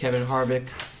 Kevin Harvick.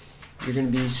 You're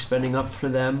going to be spending up for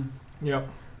them. Yep.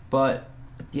 But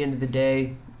at the end of the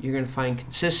day, you're going to find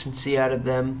consistency out of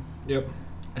them. Yep.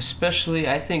 Especially,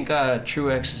 I think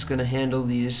Truex is going to handle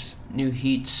these new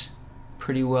heats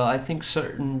pretty well. I think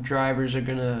certain drivers are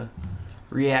going to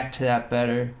react to that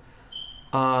better.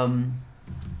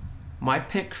 My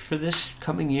pick for this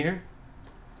coming year,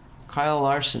 Kyle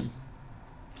Larson.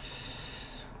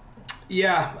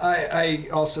 Yeah, I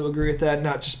also agree with that,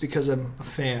 not just because I'm a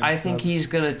fan. I think he's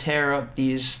going to tear up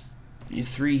these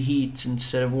 3 heats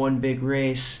instead of one big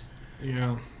race.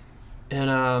 Yeah. And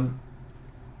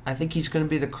I think he's going to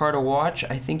be the car to watch.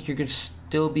 I think you're going to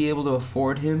still be able to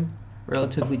afford him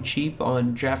relatively cheap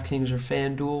on DraftKings or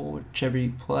FanDuel, whichever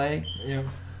you play. Yeah.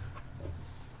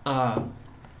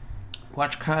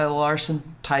 Watch Kyle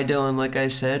Larson, Ty Dillon, like I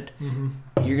said.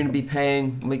 Mm-hmm. You're going to be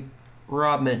paying, like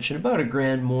Rob mentioned, about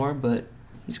 $1,000 more, but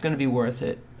he's going to be worth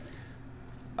it.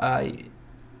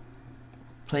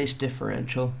 Place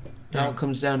differential. It all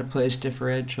comes down to place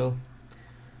differential.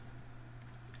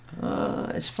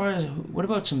 As far as, what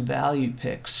about some value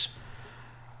picks?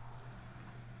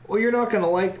 Well, you're not going to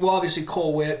like... Well, obviously,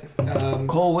 Cole Witt.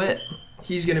 Cole Witt.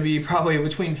 He's going to be probably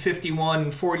between 5,100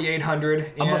 and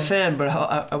 4,800. I'm a fan, but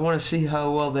I want to see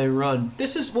how well they run.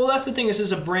 This is... Well, that's the thing. This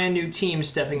is a brand new team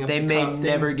stepping up They to may Cup.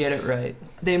 never get it right.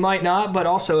 They might not, but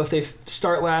also if they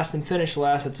start last and finish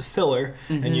last, it's a filler,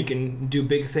 and you can do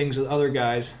big things with other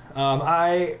guys.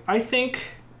 I think...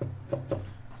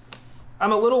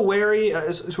 I'm a little wary,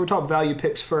 as we're talking value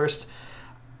picks first.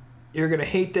 You're going to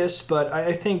hate this, but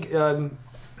I think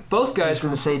both guys... I was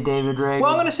going to say David Reagan. Well,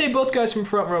 I'm going to say both guys from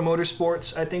Front Row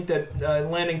Motorsports. I think that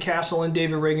Landon Castle and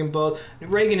David Reagan both...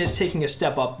 Reagan is taking a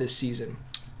step up this season.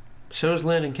 So is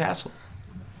Landon Castle.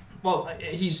 Well,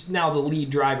 he's now the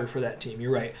lead driver for that team.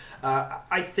 You're right.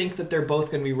 I think that they're both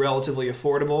going to be relatively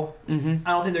affordable. Mm-hmm. I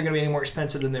don't think they're going to be any more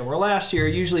expensive than they were last year.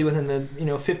 Usually within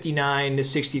the 59 to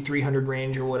 6,300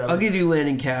 range or whatever. I'll give you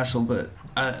Landon Castle, but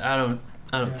I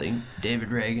don't think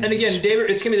David Reagan. And again,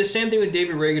 it's going to be the same thing with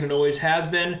David Reagan. It always has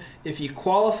been. If he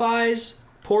qualifies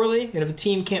poorly, and if a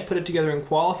team can't put it together in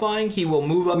qualifying, he will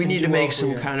move up. We and need do to well make for some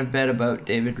you. kind of bet about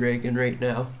David Reagan right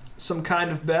now. Some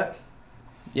kind of bet.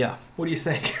 Yeah. What do you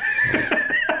think?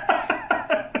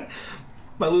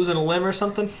 Am I losing a limb or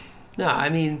something? No, I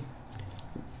mean,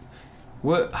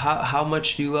 what? How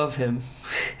much do you love him?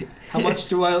 How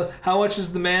much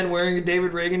is the man wearing a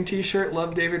David Reagan t-shirt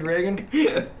love David Reagan?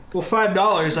 Well,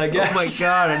 $5, I guess. Oh my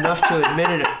God! Enough to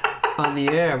admit it on the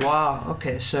air. Wow.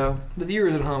 Okay, so The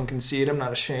viewers at home can see it. I'm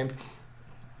not ashamed.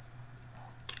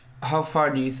 how far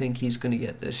do you think he's going to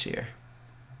get this year?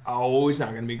 Oh, he's not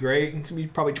going to be great. It's going to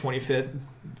be probably 25th,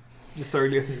 the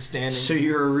 30th in the standings. So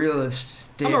you're a realist,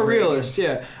 Dave I'm a Reagan realist,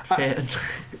 yeah. fan.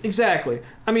 Exactly.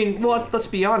 I mean, well, let's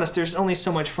be honest. There's only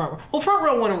so much front. Well, front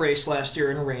row won a race last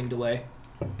year in a rain delay,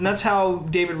 and that's how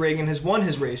David Reagan has won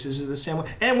his races, is the same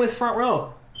way. And with front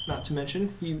row, not to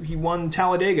mention, he won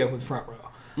Talladega with front row.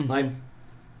 Mm-hmm. Like,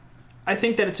 I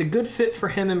think that it's a good fit for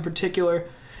him in particular.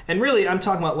 And really, I'm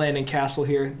talking about Landon Castle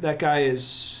here. That guy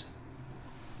he's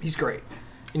great.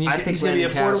 And I think he's going to be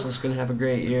Landon affordable. Castle's going to have a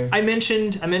great year. I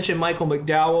mentioned Michael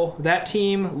McDowell. That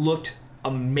team looked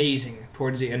amazing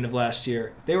towards the end of last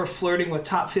year. They were flirting with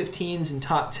top 15s and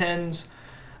top 10s.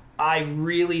 I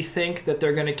really think that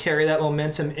they're going to carry that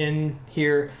momentum in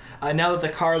here. Now that the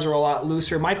cars are a lot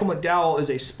looser, Michael McDowell is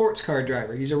a sports car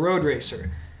driver. He's a road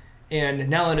racer. And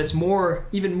now that it's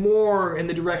even more in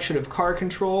the direction of car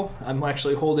control, I'm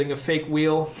actually holding a fake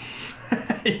wheel.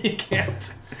 You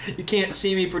can't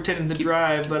see me pretending to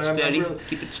drive, but I'm really,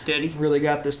 keep it steady. Really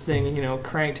got this thing,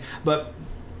 cranked. But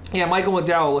yeah, Michael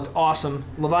McDowell looked awesome.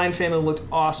 Levine family looked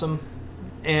awesome,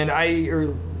 and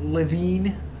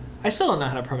Levine. I still don't know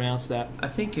how to pronounce that. I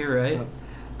think you're right.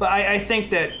 But I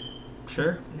think that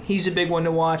Sure. he's a big one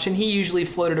to watch, and he usually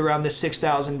floated around the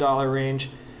 $6,000 range,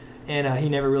 and he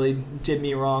never really did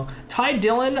me wrong. Ty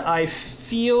Dillon, I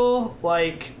feel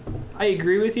like I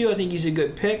agree with you. I think he's a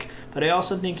good pick, but I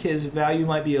also think his value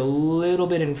might be a little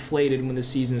bit inflated when the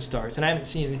season starts. And I haven't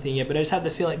seen anything yet, but I just have the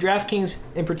feeling DraftKings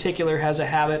in particular has a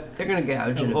habit They're going to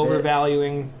gouge of it a bit.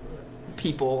 overvaluing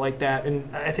people like that,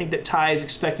 and I think that Ty is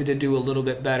expected to do a little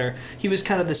bit better. He was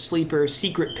kind of the sleeper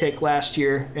secret pick last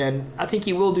year, and I think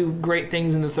he will do great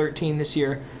things in the 13 this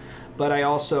year, but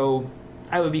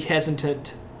I would be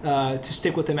hesitant to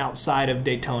stick with him outside of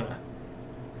Daytona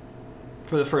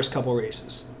for the first couple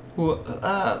races. Well,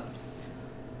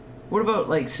 what about,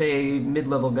 like, say,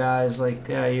 mid-level guys like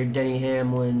your Denny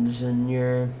Hamlins and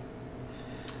your...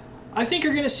 I think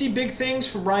you're going to see big things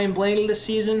from Ryan Blaney this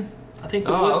season. I think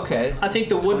the okay. I think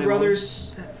the Wood 21.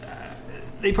 brothers,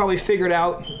 they probably figured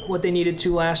out what they needed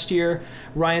to last year.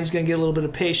 Ryan's going to get a little bit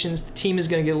of patience. The team is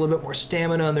going to get a little bit more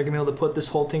stamina, and they're going to be able to put this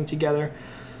whole thing together.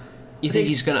 You think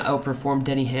he's going to outperform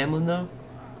Denny Hamlin, though?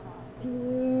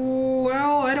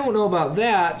 Well, I don't know about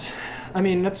that. I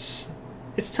mean, it's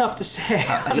tough to say.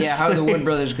 How are the Wood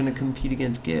brothers going to compete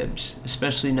against Gibbs,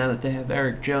 especially now that they have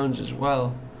Eric Jones as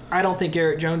well? I don't think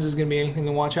Eric Jones is going to be anything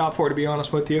to watch out for, to be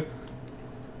honest with you.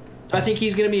 I think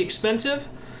he's going to be expensive,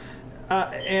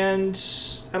 and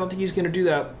I don't think he's going to do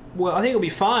that well. I think he'll be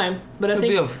fine, but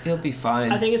He'll be fine.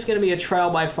 I think it's going to be a trial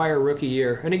by fire rookie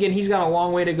year. And again, he's got a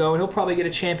long way to go, and he'll probably get a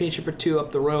championship or two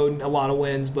up the road and a lot of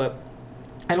wins, but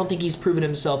I don't think he's proven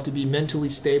himself to be mentally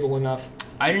stable enough.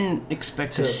 I didn't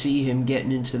expect to see him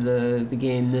getting into the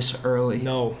game this early.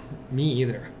 No, me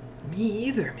either. Me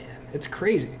either, man. It's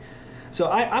crazy. So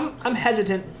I'm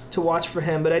hesitant to watch for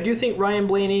him, but I do think Ryan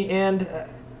Blaney and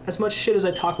as much shit as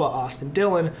I talk about Austin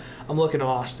Dillon, I'm looking at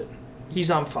Austin. He's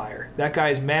on fire. That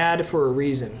guy's mad for a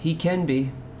reason. He can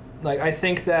be. Like, I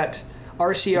think that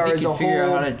RCR as a whole... figure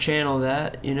out how to channel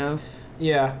that,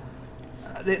 Yeah.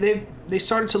 They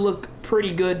started to look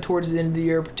pretty good towards the end of the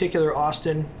year, particular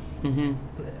Austin. Mm-hmm.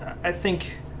 I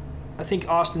think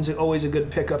Austin's always a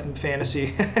good pickup in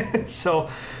fantasy.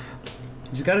 So...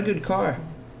 He's got a good car.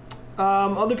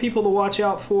 Other people to watch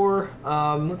out for,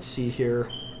 let's see here.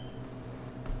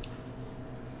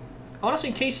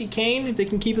 Honestly, Casey Kane, if they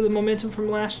can keep the momentum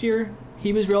from last year,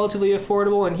 he was relatively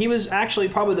affordable, and he was actually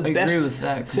probably the best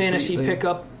fantasy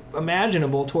pickup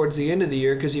imaginable towards the end of the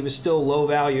year because he was still low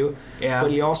value. Yeah. But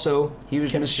he was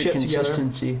Mr. shit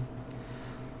Consistency.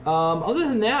 Other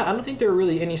than that, I don't think there are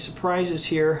really any surprises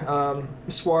here.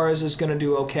 Suarez is going to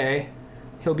do okay.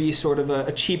 He'll be sort of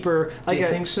a cheaper... Do you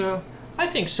think so? I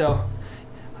think so.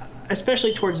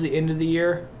 Especially towards the end of the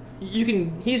year.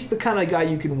 He's the kind of guy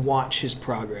you can watch his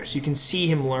progress. You can see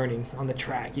him learning on the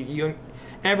track.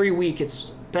 Every week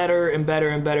it's better and better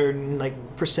and better in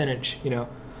like percentage,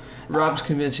 Rob's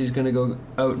convinced he's going to go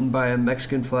out and buy a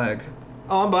Mexican flag.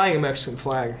 Oh, I'm buying a Mexican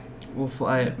flag. We'll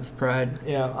fly it with pride.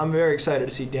 Yeah, I'm very excited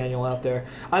to see Daniel out there.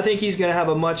 I think he's going to have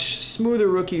a much smoother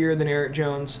rookie year than Eric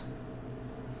Jones.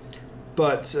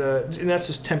 But and that's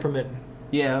just temperament.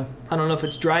 Yeah. I don't know if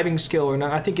it's driving skill or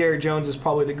not. I think Eric Jones is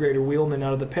probably the greater wheelman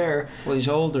out of the pair. Well, he's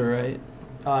older, right?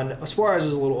 Suarez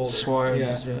is a little older.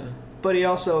 Suarez, yeah. But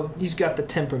he's got the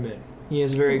temperament. He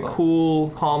is very cool,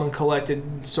 calm, and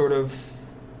collected sort of...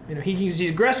 he's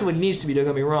aggressive when he needs to be, don't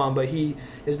get me wrong, but he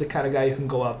is the kind of guy who can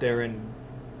go out there and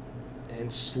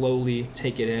slowly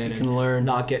take it in and learn.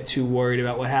 Not get too worried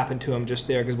about what happened to him just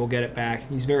there because we'll get it back.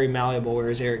 He's very malleable,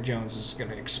 whereas Eric Jones is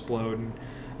going to explode in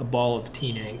a ball of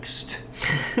teen angst.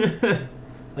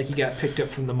 like he got picked up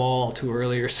from the mall too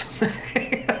early or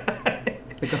something.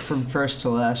 Like a from first to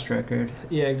last record.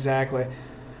 Yeah, exactly.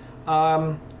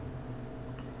 Well,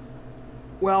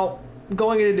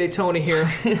 going into Daytona here,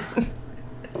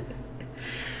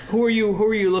 who are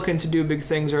you looking to do big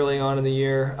things early on in the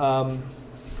year?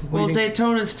 Well,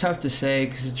 Daytona's tough to say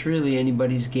because it's really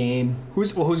anybody's game.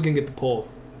 Who's gonna get the pole?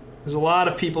 There's a lot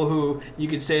of people who you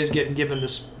could say is getting given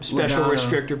this special Logano.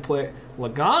 restrictor plate.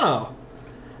 Logano.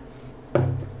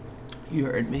 You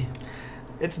heard me.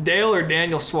 It's Dale or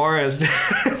Daniel Suarez.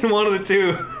 It's one of the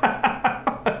two.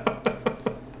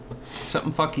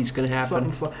 Something fucky's gonna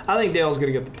happen. I think Dale's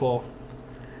gonna get the pole.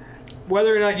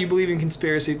 Whether or not you believe in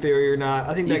conspiracy theory or not,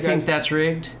 I think You think that's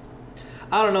rigged?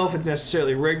 I don't know if it's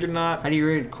necessarily rigged or not. How do you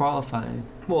rig qualifying?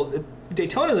 Well,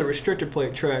 Daytona's a restricted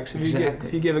plate track, so Exactly.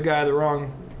 if you give a guy the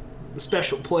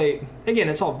special plate, again,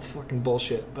 it's all fucking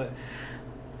bullshit. But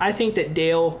I think that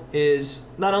Dale is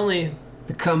not only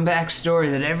The comeback story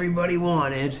that everybody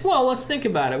wanted. well. Let's think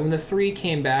about it. When the 3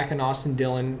 came back and Austin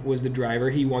Dillon was the driver,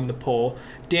 he won the pole.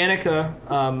 Danica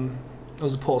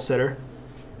was the pole sitter.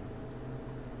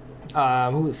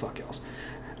 Who the fuck else?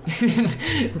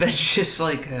 That's just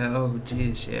like, oh,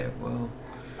 geez, yeah, well.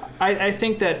 I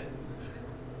think that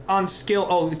on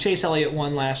skill... Chase Elliott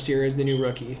won last year as the new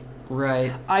rookie.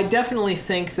 Right. I definitely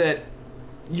think that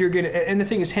you're going to... And the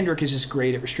thing is, Hendrick is just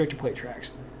great at restricted plate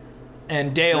tracks.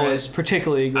 And Dale Right. is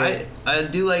particularly great. I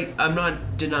do like... I'm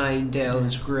not denying Dale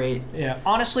is great. Yeah.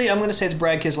 Honestly, I'm going to say it's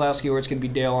Brad Keselowski or it's going to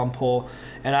be Dale on pole.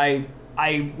 And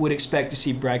I would expect to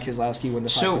see Brad Keselowski win the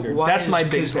 500. So why That's is my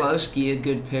big pick. Keselowski a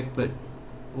good pick, but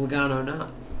Logano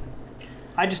not?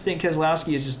 I just think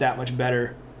Keselowski is just that much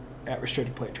better at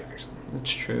restricted plate tracks. That's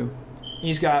true.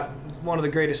 He's got one of the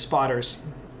greatest spotters.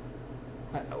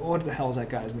 What the hell is that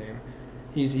guy's name?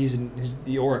 He's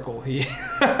the Oracle. He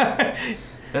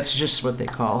That's just what they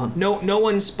call him. no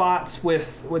one spots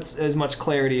with as much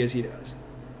clarity as he does.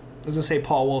 I was gonna say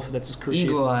Paul Wolf. That's his crew chief.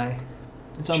 Eagle Eye.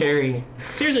 It's Cherry.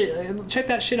 Seriously, check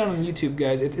that shit out on YouTube,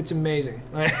 guys. It's amazing.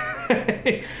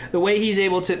 The way he's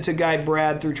able to guide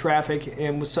Brad through traffic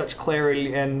and with such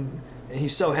clarity, and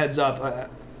he's so heads up.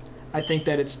 I think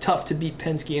that it's tough to beat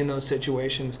Penske in those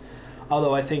situations.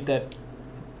 Although I think that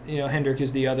Hendrick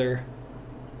is the other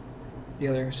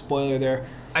spoiler there.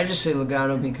 I just say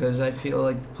Logano because I feel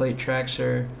like the plate tracks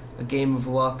are a game of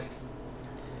luck.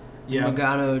 Yeah.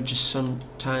 Logano just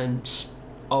sometimes,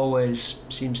 always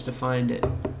seems to find it.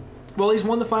 Well, he's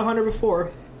won the 500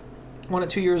 before. Won it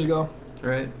 2 years ago.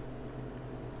 Right.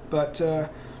 But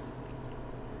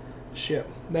shit,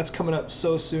 that's coming up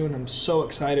so soon. I'm so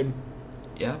excited.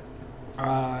 Yeah.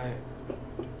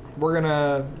 We're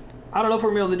gonna... I don't know if we're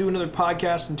gonna be able to do another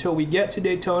podcast until we get to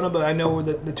Daytona, but I know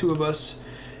that the two of us,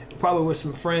 probably with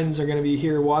some friends, are gonna be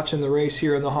here watching the race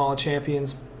here in the Hall of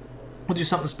Champions. We'll do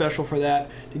something special for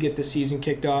that to get the season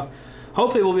kicked off.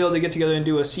 Hopefully we'll be able to get together and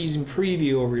do a season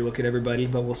preview where we look at everybody,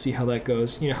 but we'll see how that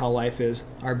goes. You know how life is.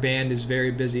 Our band is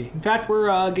very busy. In fact,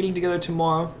 we're getting together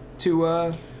tomorrow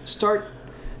to start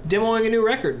demoing a new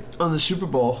record. On the Super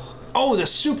Bowl. Oh, the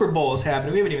Super Bowl is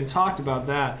happening. We haven't even talked about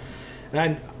that.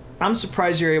 And I'm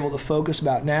surprised you're able to focus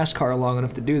about NASCAR long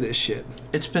enough to do this shit.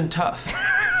 It's been tough.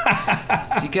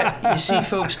 You see,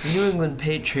 folks, the New England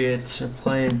Patriots are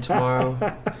playing tomorrow.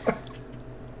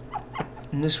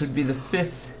 And this would be the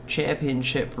 5th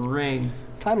championship ring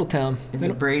Titletown. in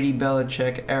the Brady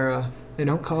Belichick era. They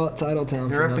don't call it Titletown.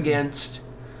 They're up against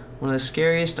one of the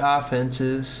scariest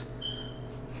offenses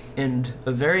and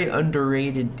a very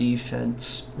underrated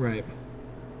defense. Right.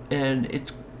 And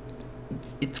it's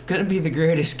going to be the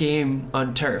greatest game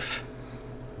on turf.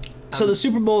 So the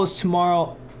Super Bowl is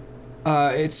tomorrow.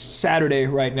 It's Saturday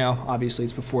right now. Obviously,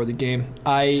 it's before the game.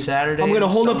 Saturday I'm going to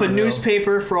in hold up a Somerville.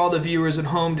 newspaper for all the viewers at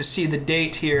home to see the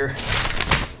date here.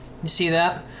 You see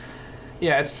that?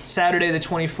 Yeah, it's Saturday the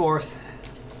 24th.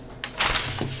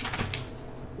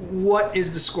 What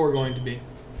is the score going to be?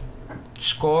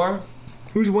 Score?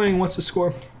 Who's winning? What's the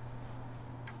score?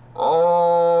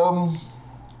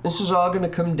 This is all going to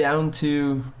come down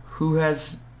to who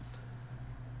has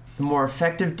the more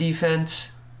effective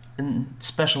defense and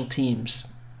special teams.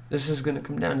 This is going to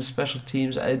come down to special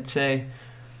teams. I'd say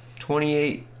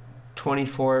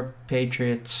 28-24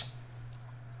 Patriots.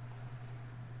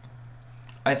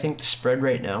 I think the spread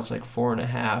right now is like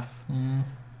 4.5.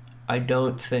 I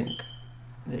don't think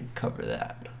they'd cover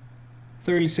that.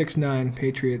 36-9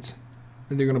 Patriots.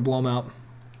 And they're going to blow them out.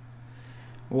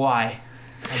 Why?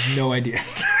 I have no idea.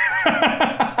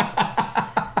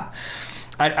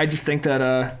 I just think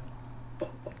that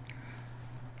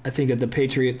the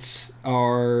Patriots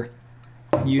are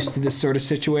used to this sort of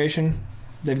situation.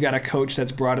 They've got a coach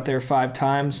that's brought it there 5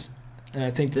 times. And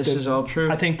I think This is all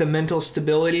true. I think the mental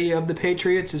stability of the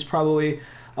Patriots is probably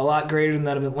a lot greater than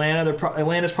that of Atlanta.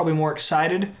 Atlanta's probably more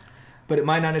excited, but it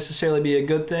might not necessarily be a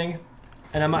good thing.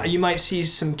 And you might see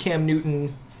some Cam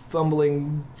Newton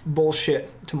fumbling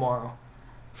bullshit tomorrow.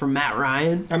 From Matt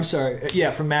Ryan? I'm sorry. Yeah,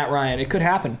 from Matt Ryan. It could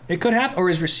happen. It could happen. Or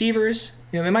his receivers.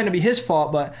 It might not be his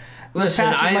fault, but Listen,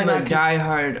 the passes I am might a not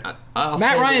diehard.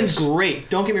 Matt Ryan's great.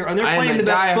 Don't get me wrong. They're I playing am the a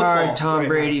best football. diehard Tom right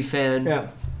Brady now. fan. Yeah.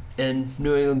 And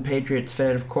New England Patriots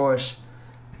fan, of course.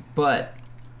 But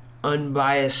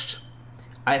unbiased,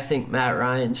 I think Matt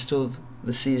Ryan's still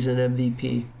the season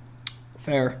MVP.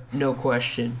 Fair. No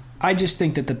question. I just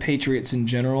think that the Patriots in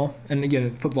general, and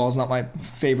again, football is not my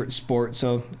favorite sport,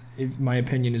 so if my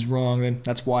opinion is wrong, then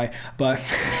that's why. But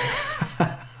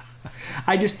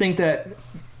I just think that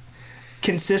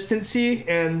consistency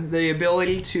and the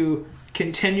ability to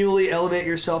continually elevate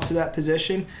yourself to that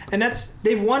position, and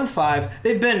they've won 5.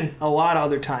 They've been a lot of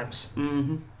other times.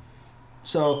 Mm-hmm.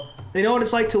 So they know what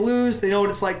it's like to lose. They know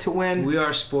what it's like to win. We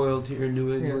are spoiled here in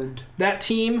New England. Yeah. That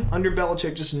team under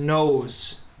Belichick just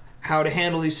knows how to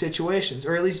handle these situations,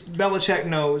 or at least Belichick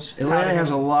knows. Atlanta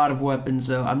has a lot of weapons,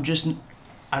 though. I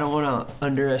don't want to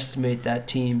underestimate that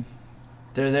team.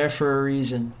 They're there for a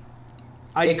reason.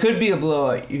 It could be a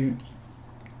blowout.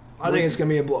 I think it's going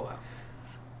to be a blowout.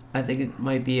 I think it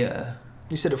might be a...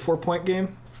 You said a 4-point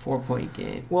game? 4-point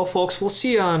game. Well, folks, we'll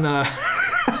see you on...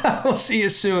 we'll see you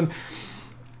soon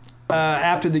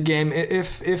after the game.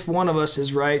 If one of us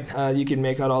is right, you can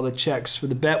make out all the checks for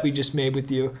the bet we just made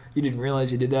with you. You didn't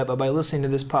realize you did that, but by listening to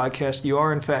this podcast, you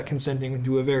are in fact consenting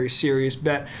to a very serious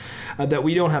bet that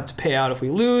we don't have to pay out if we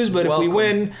lose, but if we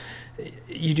win,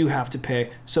 you do have to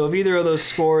pay. So if either of those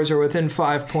scores are within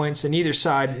 5 points on either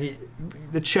side,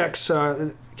 the checks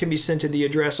can be sent to the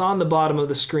address on the bottom of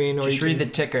the screen, or Just read the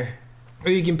ticker.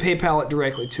 Or you can PayPal it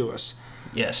directly to us.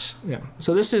 Yes. Yeah.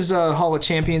 So this is Hall of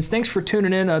Champions. Thanks for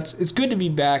tuning in. It's good to be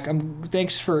back.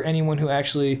 Thanks for anyone who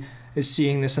actually is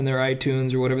seeing this on their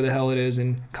iTunes or whatever the hell it is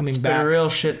and coming back. It's been a real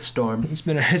shitstorm.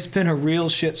 It's been a real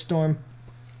shitstorm.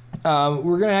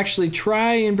 We're gonna actually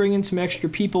try and bring in some extra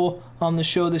people on the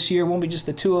show this year. It won't be just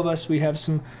the two of us. We have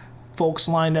some folks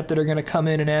lined up that are gonna come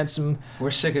in and add some.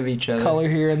 We're sick of each other. Color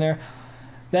here and there.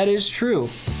 That is true.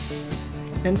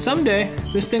 And someday,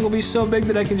 this thing will be so big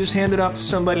that I can just hand it off to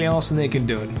somebody else and they can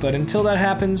do it. But until that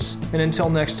happens, and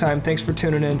until next time, thanks for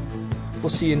tuning in. We'll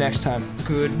see you next time.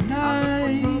 Good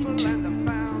night.